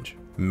challenge.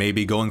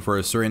 Maybe going for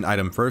a certain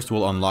item first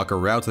will unlock a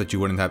route that you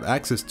wouldn't have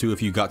access to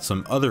if you got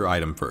some other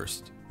item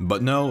first.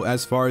 But no,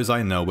 as far as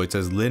I know, it's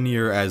as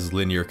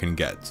linear can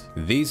get.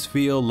 These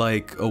feel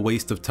like a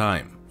waste of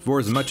time. For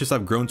as much as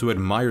I've grown to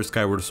admire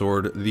Skyward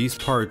Sword, these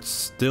parts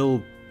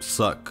still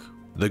suck.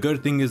 The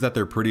good thing is that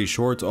they're pretty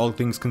short, all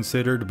things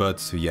considered,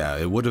 but yeah,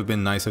 it would have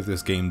been nice if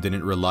this game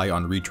didn't rely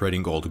on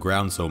retreading old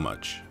ground so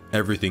much.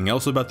 Everything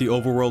else about the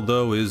overworld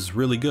though is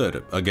really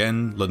good.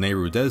 Again,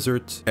 Linearity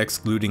Desert,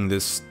 excluding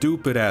this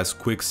stupid ass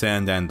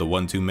quicksand and the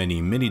one too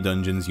many mini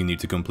dungeons you need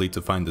to complete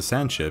to find the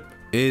sand ship,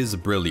 is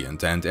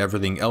brilliant, and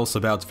everything else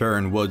about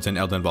Farron Woods and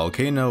Elden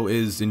Volcano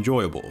is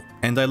enjoyable.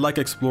 And I like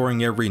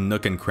exploring every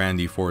nook and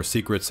cranny for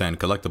secrets and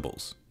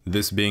collectibles.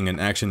 This being an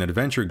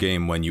action-adventure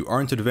game, when you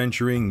aren't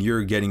adventuring,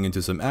 you're getting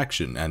into some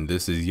action, and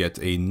this is yet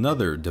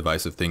another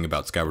divisive thing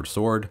about Skyward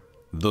Sword,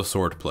 the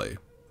swordplay.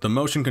 The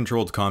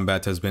motion-controlled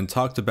combat has been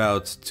talked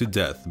about to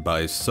death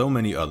by so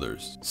many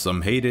others.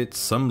 Some hate it,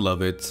 some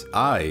love it.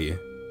 I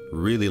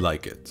really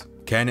like it.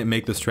 Can it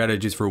make the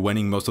strategies for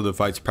winning most of the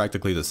fights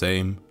practically the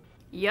same?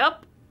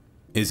 Yup.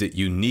 Is it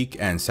unique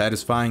and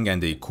satisfying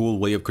and a cool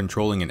way of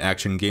controlling an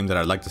action game that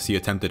I'd like to see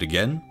attempted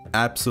again?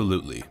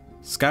 Absolutely.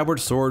 Skyward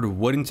Sword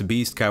wouldn't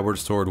be Skyward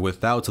Sword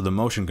without the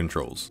motion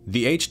controls.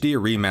 The HD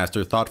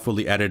remaster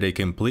thoughtfully added a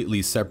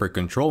completely separate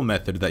control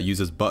method that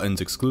uses buttons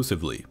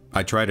exclusively.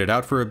 I tried it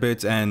out for a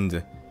bit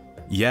and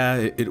yeah,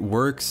 it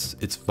works,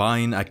 it's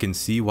fine, I can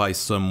see why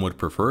some would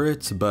prefer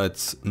it,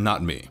 but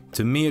not me.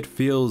 To me it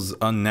feels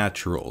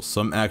unnatural.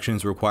 Some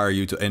actions require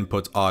you to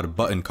input odd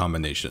button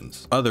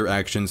combinations. Other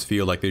actions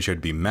feel like they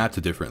should be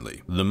mapped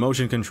differently. The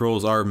motion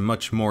controls are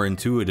much more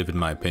intuitive in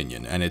my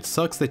opinion, and it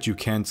sucks that you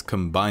can't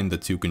combine the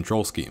two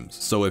control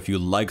schemes. So if you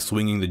like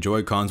swinging the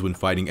Joy-Cons when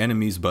fighting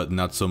enemies but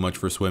not so much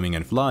for swimming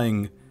and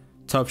flying,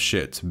 tough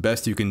shit.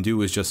 Best you can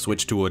do is just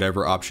switch to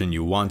whatever option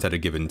you want at a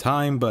given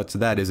time, but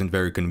that isn't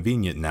very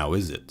convenient now,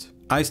 is it?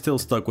 I still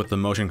stuck with the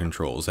motion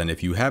controls, and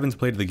if you haven't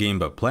played the game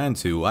but plan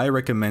to, I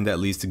recommend at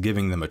least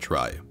giving them a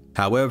try.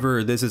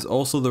 However, this is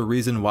also the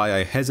reason why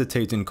I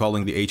hesitate in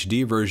calling the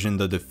HD version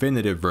the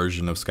definitive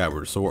version of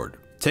Skyward Sword.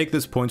 Take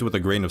this point with a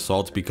grain of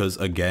salt because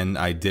again,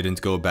 I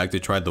didn't go back to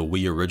try the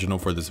Wii original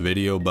for this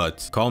video,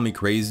 but call me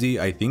crazy,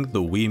 I think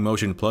the Wii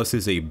Motion Plus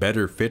is a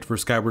better fit for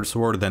Skyward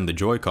Sword than the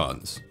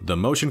Joy-Cons. The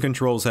motion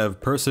controls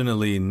have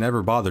personally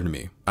never bothered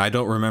me. I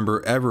don't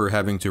remember ever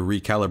having to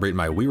recalibrate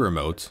my Wii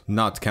remote,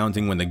 not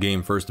counting when the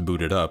game first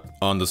booted up.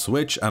 On the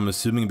Switch, I'm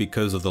assuming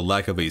because of the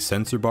lack of a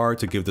sensor bar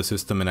to give the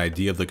system an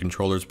idea of the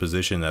controller's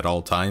position at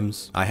all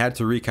times, I had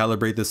to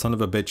recalibrate this son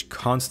of a bitch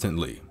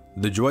constantly.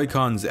 The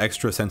Joy-Con's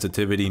extra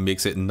sensitivity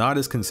makes it not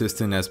as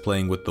consistent as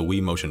playing with the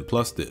Wii Motion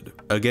Plus did.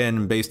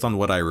 Again, based on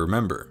what I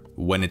remember.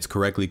 When it's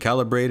correctly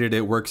calibrated,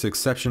 it works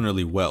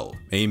exceptionally well.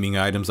 Aiming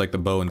items like the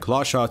bow and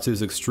claw shots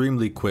is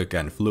extremely quick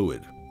and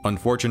fluid.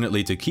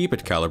 Unfortunately, to keep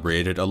it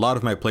calibrated, a lot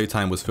of my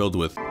playtime was filled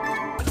with...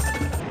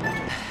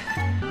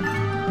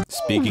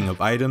 Speaking of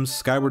items,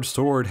 Skyward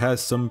Sword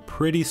has some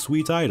pretty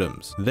sweet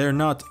items. They're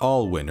not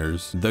all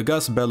winners. The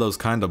Gust Bellows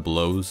kinda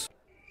blows.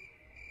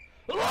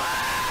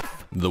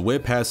 The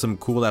whip has some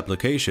cool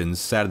applications,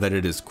 sad that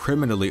it is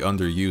criminally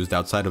underused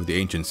outside of the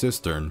Ancient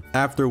Cistern,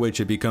 after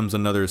which it becomes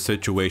another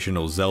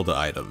situational Zelda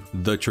item.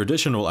 The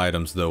traditional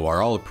items though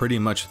are all pretty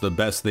much the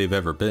best they've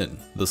ever been.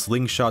 The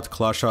slingshot,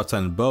 claw shots,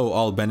 and bow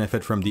all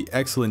benefit from the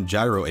excellent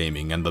gyro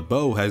aiming, and the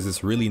bow has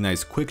this really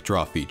nice quick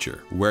draw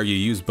feature, where you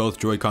use both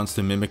Joy-Cons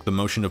to mimic the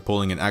motion of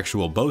pulling an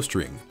actual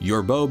bowstring.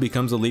 Your bow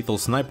becomes a lethal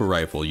sniper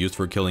rifle used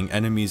for killing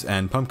enemies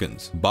and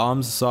pumpkins.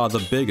 Bombs saw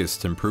the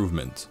biggest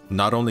improvement.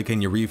 Not only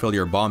can you refill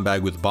your bomb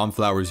bag with bomb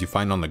flowers you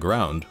find on the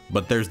ground,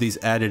 but there's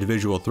these added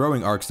visual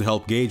throwing arcs to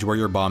help gauge where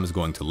your bomb is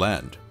going to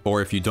land.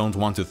 Or if you don't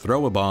want to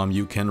throw a bomb,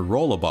 you can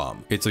roll a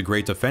bomb. It's a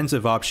great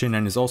offensive option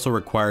and is also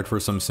required for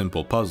some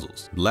simple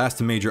puzzles.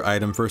 Last major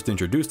item first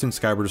introduced in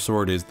Skyward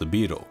Sword is the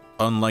beetle.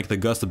 Unlike the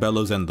Gust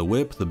Bellows and the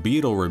whip, the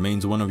beetle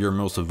remains one of your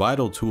most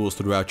vital tools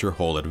throughout your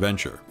whole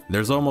adventure.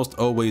 There's almost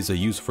always a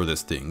use for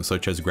this thing,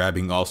 such as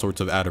grabbing all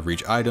sorts of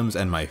out-of-reach items,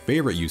 and my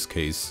favorite use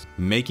case,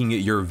 making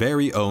it your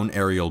very own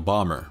aerial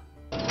bomber.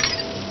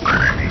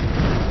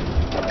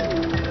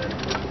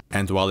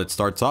 And while it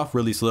starts off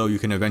really slow, you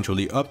can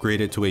eventually upgrade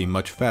it to a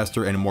much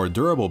faster and more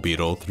durable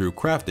beetle through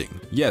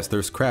crafting. Yes,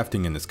 there's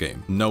crafting in this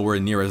game. Nowhere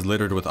near as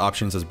littered with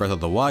options as Breath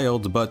of the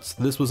Wild, but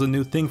this was a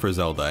new thing for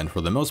Zelda, and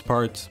for the most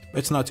part,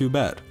 it's not too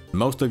bad.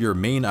 Most of your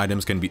main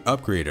items can be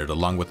upgraded,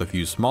 along with a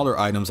few smaller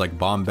items like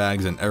bomb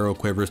bags and arrow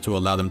quivers to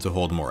allow them to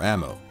hold more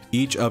ammo.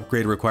 Each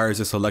upgrade requires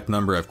a select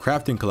number of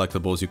crafting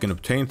collectibles you can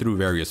obtain through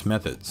various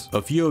methods.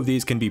 A few of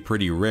these can be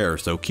pretty rare,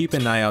 so keep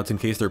an eye out in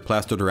case they're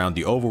plastered around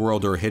the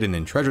overworld or hidden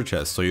in treasure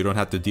chests so you don't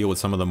have to deal with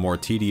some of the more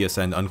tedious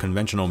and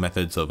unconventional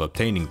methods of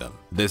obtaining them.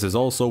 This is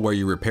also where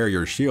you repair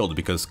your shield,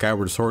 because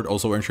Skyward Sword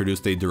also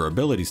introduced a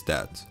durability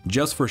stat.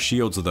 Just for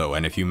shields though,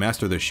 and if you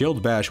master the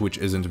shield bash, which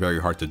isn't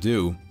very hard to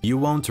do, you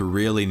won't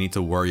really need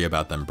to worry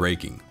about them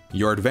breaking.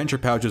 Your adventure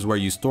pouch is where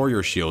you store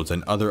your shields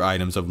and other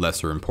items of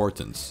lesser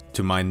importance.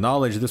 To my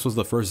knowledge, this was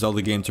the first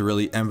Zelda game to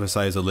really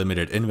emphasize a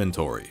limited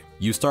inventory.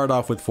 You start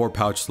off with 4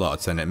 pouch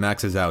slots and it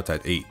maxes out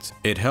at 8.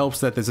 It helps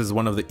that this is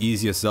one of the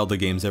easiest Zelda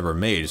games ever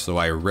made, so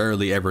I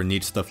rarely ever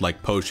need stuff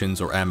like potions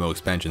or ammo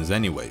expansions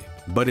anyway.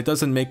 But it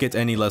doesn't make it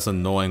any less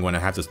annoying when I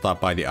have to stop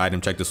by the item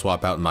check to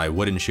swap out my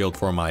wooden shield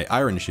for my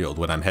iron shield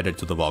when I'm headed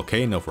to the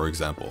volcano, for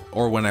example.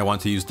 Or when I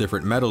want to use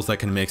different metals that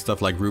can make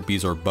stuff like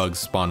rupees or bugs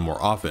spawn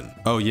more often.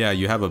 Oh yeah,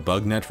 you have a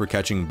bug net for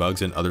catching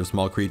bugs and other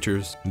small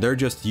creatures. They're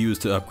just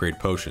used to upgrade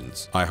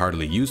potions. I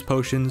hardly use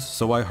potions,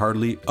 so I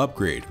hardly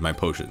upgrade my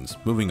potions.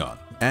 Moving on.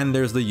 And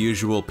there's the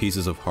usual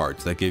pieces of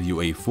hearts that give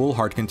you a full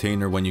heart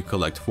container when you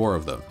collect 4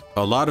 of them.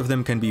 A lot of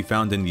them can be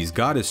found in these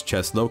goddess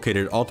chests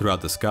located all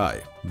throughout the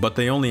sky, but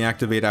they only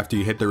activate after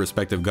you hit their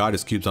respective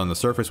goddess cubes on the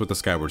surface with the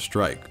Skyward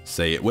Strike.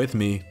 Say it with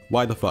me,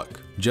 why the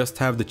fuck? Just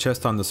have the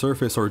chest on the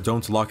surface or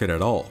don't lock it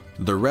at all.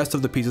 The rest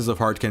of the pieces of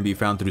heart can be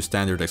found through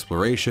standard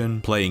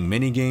exploration, playing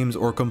minigames,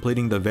 or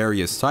completing the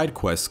various side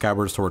quests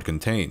Skyward Sword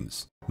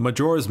contains.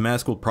 Majora's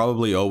Mask will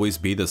probably always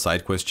be the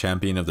side quest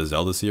champion of the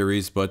Zelda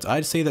series, but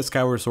I'd say that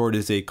Skyward Sword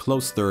is a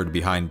close third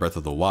behind Breath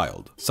of the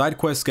Wild. Side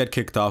quests get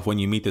kicked off when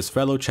you meet this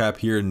fellow chap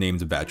here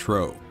named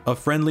Batro, a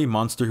friendly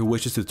monster who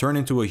wishes to turn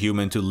into a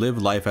human to live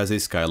life as a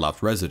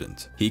Skyloft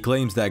resident. He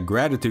claims that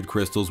gratitude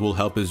crystals will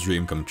help his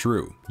dream come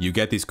true. You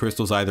get these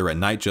crystals either at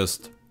night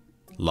just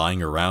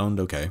lying around,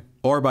 okay,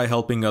 or by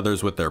helping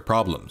others with their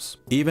problems.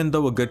 Even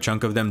though a good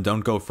chunk of them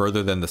don't go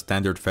further than the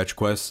standard fetch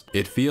quests,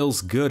 it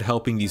feels good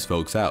helping these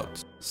folks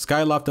out.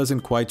 Skyloft doesn't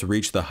quite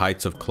reach the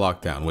heights of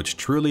Clocktown, which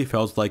truly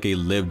felt like a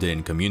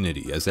lived-in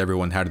community, as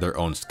everyone had their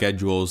own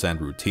schedules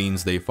and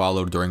routines they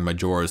followed during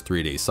Majora's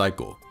 3-day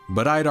cycle.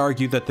 But I'd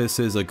argue that this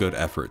is a good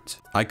effort.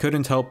 I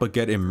couldn't help but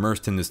get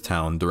immersed in this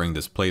town during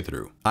this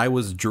playthrough. I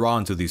was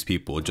drawn to these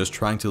people just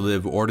trying to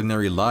live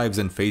ordinary lives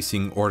and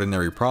facing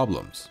ordinary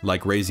problems,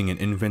 like raising an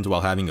infant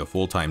while having a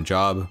full-time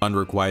job,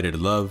 unrequited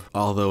love,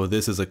 although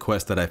this is a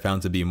quest that I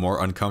found to be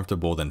more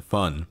uncomfortable than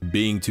fun.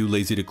 Being too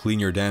lazy to clean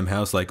your damn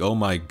house like, oh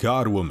my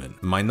god woman.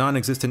 My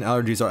non-existent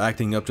allergies are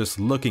acting up just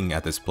looking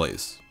at this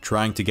place.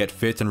 Trying to get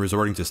fit and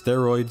resorting to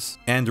steroids,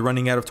 and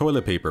running out of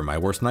toilet paper, my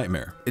worst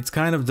nightmare. It's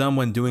kind of dumb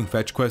when doing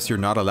fetch quests you're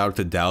not allowed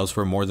to douse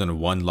for more than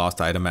one lost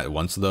item at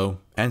once though,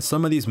 and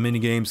some of these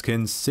minigames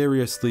can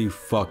seriously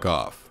fuck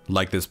off.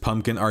 Like this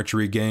pumpkin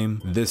archery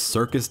game, this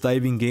circus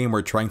diving game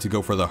where trying to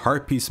go for the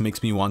heart piece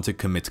makes me want to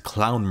commit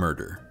clown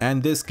murder,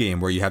 and this game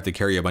where you have to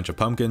carry a bunch of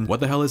pumpkin. What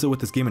the hell is it with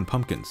this game and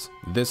pumpkins?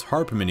 This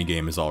harp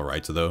minigame is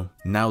alright though.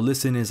 Now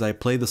listen as I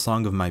play the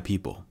song of my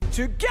people.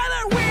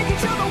 Together we can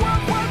show the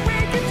world what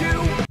we can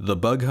do. The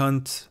bug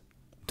hunt,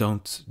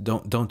 don't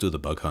do the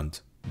bug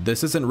hunt.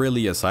 This isn't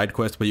really a side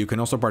quest, but you can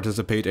also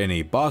participate in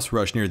a boss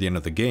rush near the end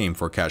of the game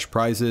for cash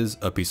prizes,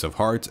 a piece of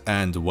heart,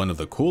 and one of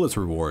the coolest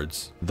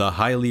rewards, the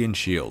Hylian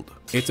Shield.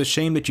 It's a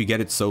shame that you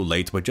get it so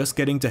late, but just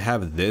getting to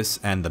have this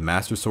and the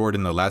Master Sword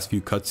in the last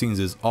few cutscenes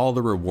is all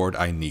the reward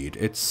I need.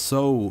 It's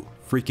so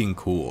freaking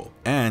cool.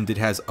 And it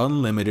has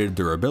unlimited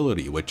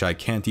durability, which I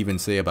can't even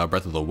say about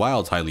Breath of the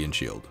Wild's Hylian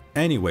Shield.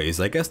 Anyways,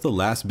 I guess the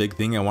last big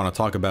thing I want to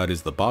talk about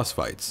is the boss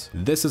fights.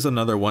 This is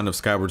another one of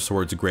Skyward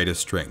Sword's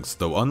greatest strengths,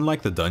 though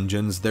unlike the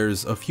dungeons,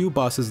 there's a few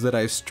bosses that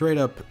I straight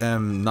up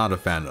am not a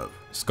fan of.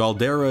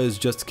 Scaldera is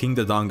just King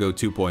Dodongo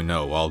 2.0,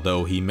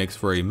 although he makes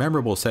for a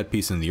memorable set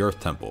piece in the Earth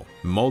Temple.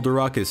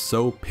 Moldarok is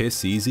so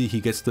piss easy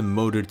he gets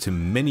demoted to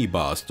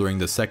mini-boss during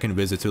the second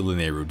visit to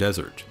Linearity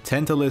Desert.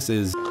 Tantalus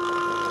is...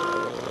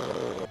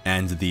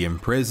 And the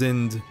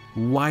Imprisoned,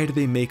 why do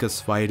they make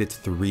us fight it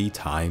 3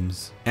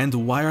 times? And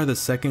why are the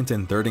second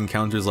and third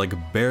encounters like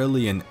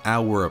barely an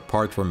hour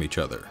apart from each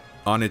other?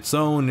 On its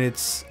own,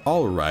 it's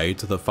alright,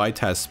 the fight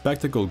has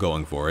spectacle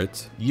going for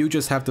it. You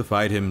just have to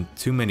fight him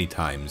too many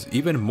times,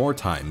 even more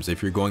times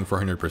if you're going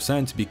for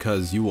 100%,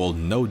 because you will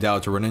no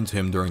doubt run into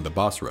him during the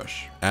boss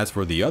rush. As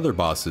for the other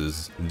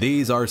bosses,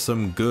 these are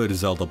some good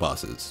Zelda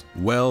bosses.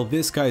 Well,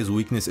 this guy's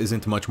weakness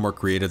isn't much more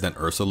creative than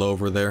Ursula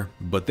over there,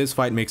 but this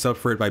fight makes up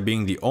for it by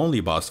being the only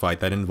boss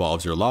fight that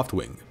involves your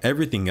Loftwing.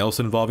 Everything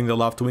else involving the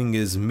Loftwing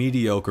is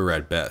mediocre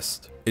at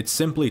best. It's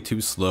simply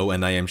too slow,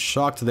 and I am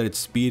shocked that its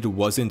speed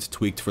wasn't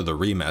tweaked for the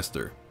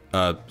remaster.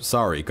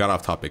 Sorry, got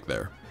off topic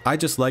there. I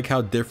just like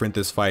how different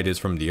this fight is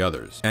from the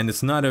others, and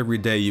it's not every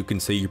day you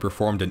can say you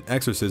performed an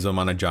exorcism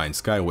on a giant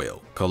sky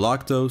whale.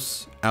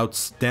 Koloktos,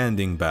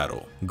 outstanding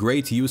battle.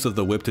 Great use of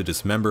the whip to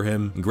dismember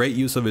him, great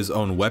use of his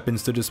own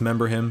weapons to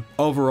dismember him.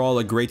 Overall,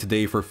 a great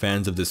day for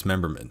fans of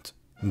dismemberment.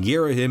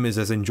 Girahim is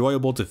as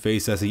enjoyable to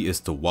face as he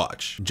is to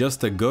watch.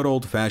 Just a good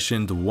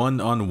old-fashioned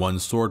one-on-one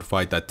sword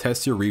fight that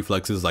tests your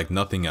reflexes like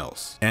nothing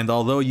else. And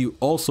although you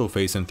also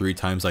face him 3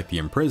 times like the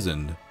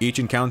Imprisoned, each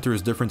encounter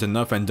is different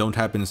enough and don't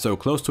happen so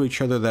close to each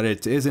other that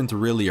it isn't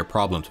really a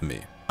problem to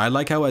me. I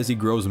like how as he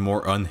grows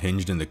more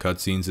unhinged in the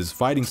cutscenes, his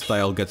fighting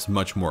style gets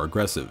much more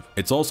aggressive.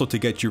 It's also to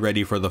get you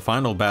ready for the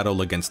final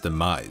battle against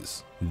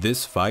Demise.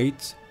 This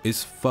fight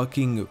is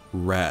fucking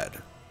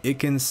rad. It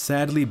can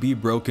sadly be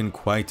broken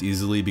quite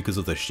easily because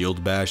of the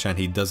shield bash and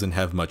he doesn't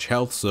have much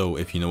health, so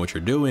if you know what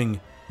you're doing,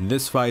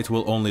 this fight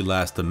will only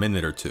last a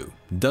minute or 2.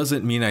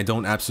 Doesn't mean I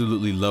don't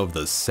absolutely love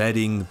the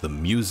setting, the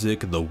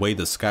music, the way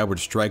the Skyward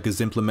Strike is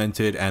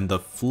implemented, and the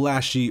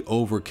flashy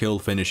overkill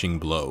finishing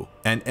blow.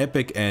 An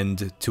epic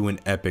end to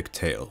an epic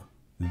tale.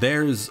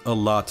 There's a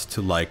lot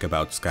to like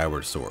about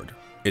Skyward Sword.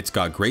 It's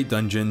got great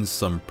dungeons,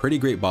 some pretty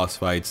great boss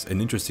fights, an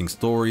interesting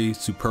story,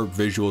 superb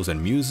visuals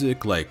and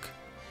music, like,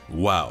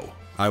 wow.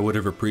 I would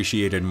have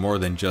appreciated more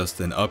than just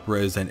an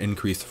upres and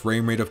increased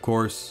frame rate, of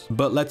course,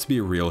 but let's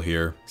be real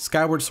here.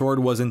 Skyward Sword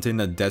wasn't in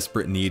a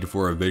desperate need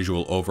for a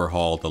visual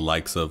overhaul the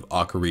likes of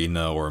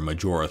Ocarina or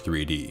Majora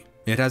 3D.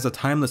 It has a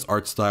timeless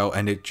art style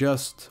and it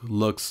just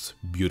looks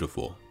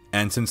beautiful.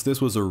 And since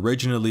this was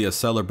originally a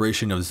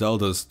celebration of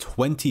Zelda's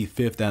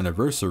 25th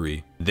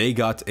anniversary, they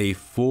got a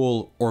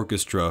full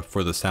orchestra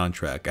for the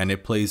soundtrack and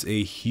it plays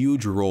a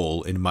huge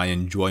role in my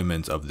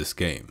enjoyment of this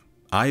game.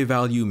 I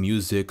value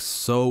music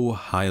so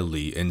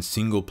highly in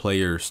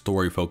single-player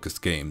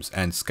story-focused games,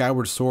 and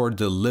Skyward Sword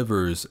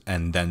delivers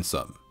and then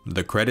some.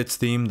 The credits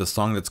theme, the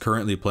song that's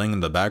currently playing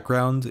in the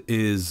background,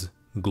 is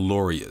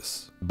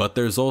glorious. But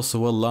there's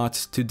also a lot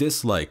to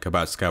dislike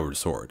about Skyward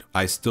Sword.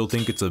 I still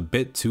think it's a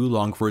bit too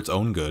long for its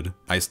own good.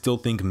 I still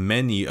think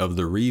many of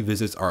the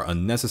revisits are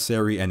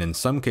unnecessary and in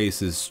some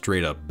cases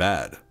straight up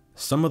bad.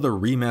 Some of the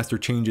remaster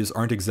changes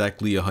aren't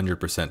exactly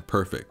 100%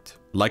 perfect.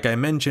 Like I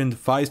mentioned,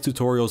 Fi's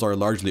tutorials are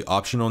largely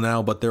optional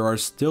now, but there are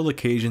still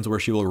occasions where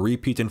she will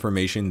repeat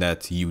information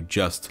that you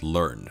just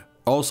learned.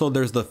 Also,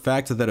 there's the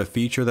fact that a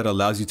feature that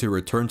allows you to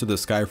return to the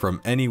sky from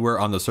anywhere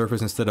on the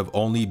surface instead of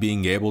only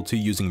being able to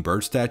using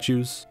bird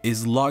statues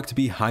is locked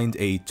behind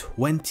a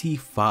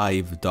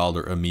 $25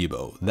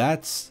 amiibo.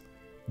 That's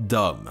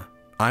dumb.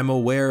 I'm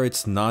aware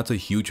it's not a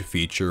huge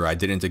feature, I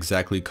didn't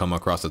exactly come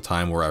across a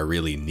time where I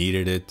really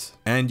needed it,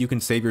 and you can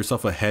save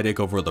yourself a headache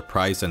over the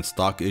price and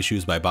stock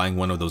issues by buying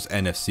one of those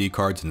NFC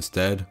cards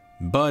instead,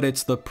 but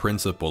it's the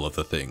principle of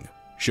the thing.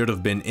 Should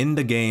have been in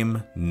the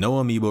game, no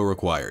amiibo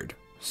required.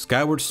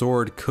 Skyward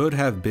Sword could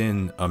have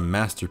been a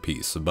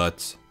masterpiece,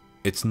 but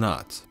it's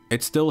not.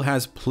 It still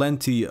has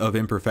plenty of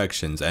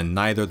imperfections, and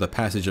neither the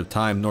passage of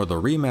time nor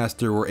the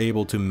remaster were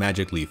able to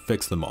magically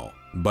fix them all.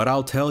 But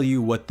I'll tell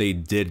you what they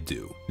did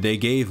do. They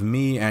gave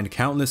me and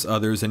countless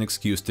others an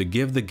excuse to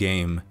give the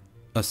game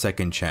a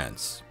second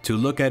chance, to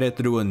look at it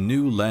through a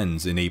new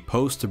lens in a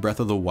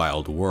post-Breath of the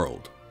Wild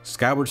world.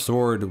 Skyward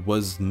Sword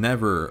was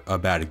never a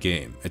bad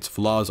game. Its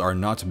flaws are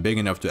not big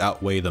enough to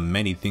outweigh the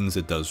many things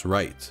it does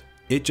right.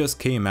 It just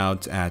came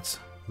out at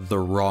the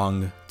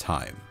wrong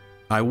time.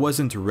 I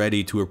wasn't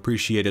ready to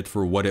appreciate it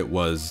for what it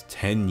was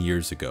 10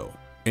 years ago.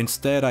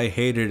 Instead, I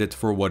hated it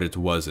for what it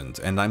wasn't,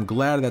 and I'm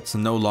glad that's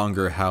no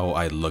longer how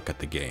I look at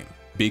the game.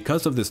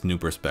 Because of this new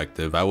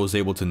perspective, I was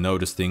able to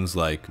notice things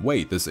like,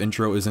 wait, this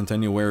intro isn't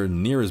anywhere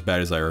near as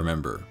bad as I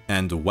remember,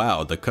 and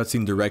wow, the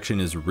cutscene direction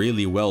is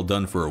really well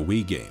done for a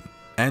Wii game.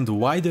 And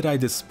why did I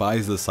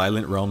despise the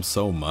Silent Realm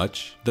so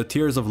much? The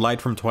Tears of Light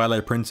from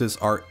Twilight Princess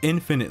are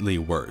infinitely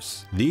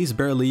worse. These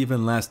barely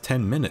even last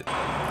 10 minutes.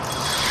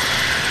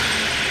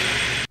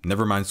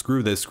 Never mind,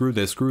 screw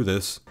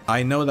this.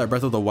 I know that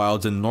Breath of the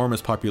Wild's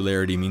enormous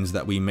popularity means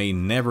that we may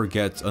never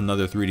get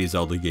another 3D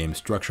Zelda game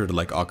structured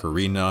like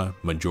Ocarina,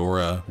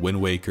 Majora, Wind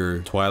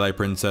Waker, Twilight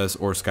Princess,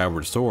 or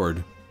Skyward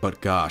Sword,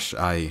 but gosh,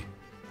 I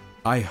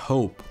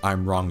hope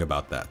I'm wrong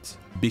about that.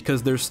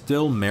 Because there's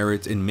still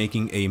merit in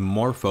making a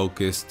more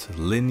focused,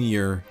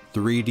 linear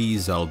 3D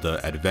Zelda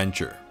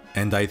adventure.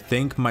 And I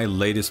thank my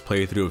latest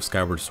playthrough of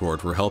Skyward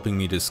Sword for helping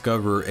me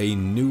discover a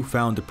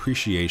newfound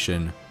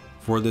appreciation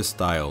for this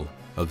style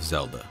of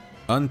Zelda.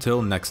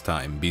 Until next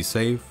time, be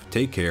safe,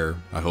 take care,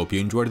 I hope you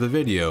enjoyed the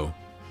video,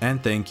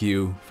 and thank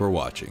you for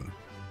watching.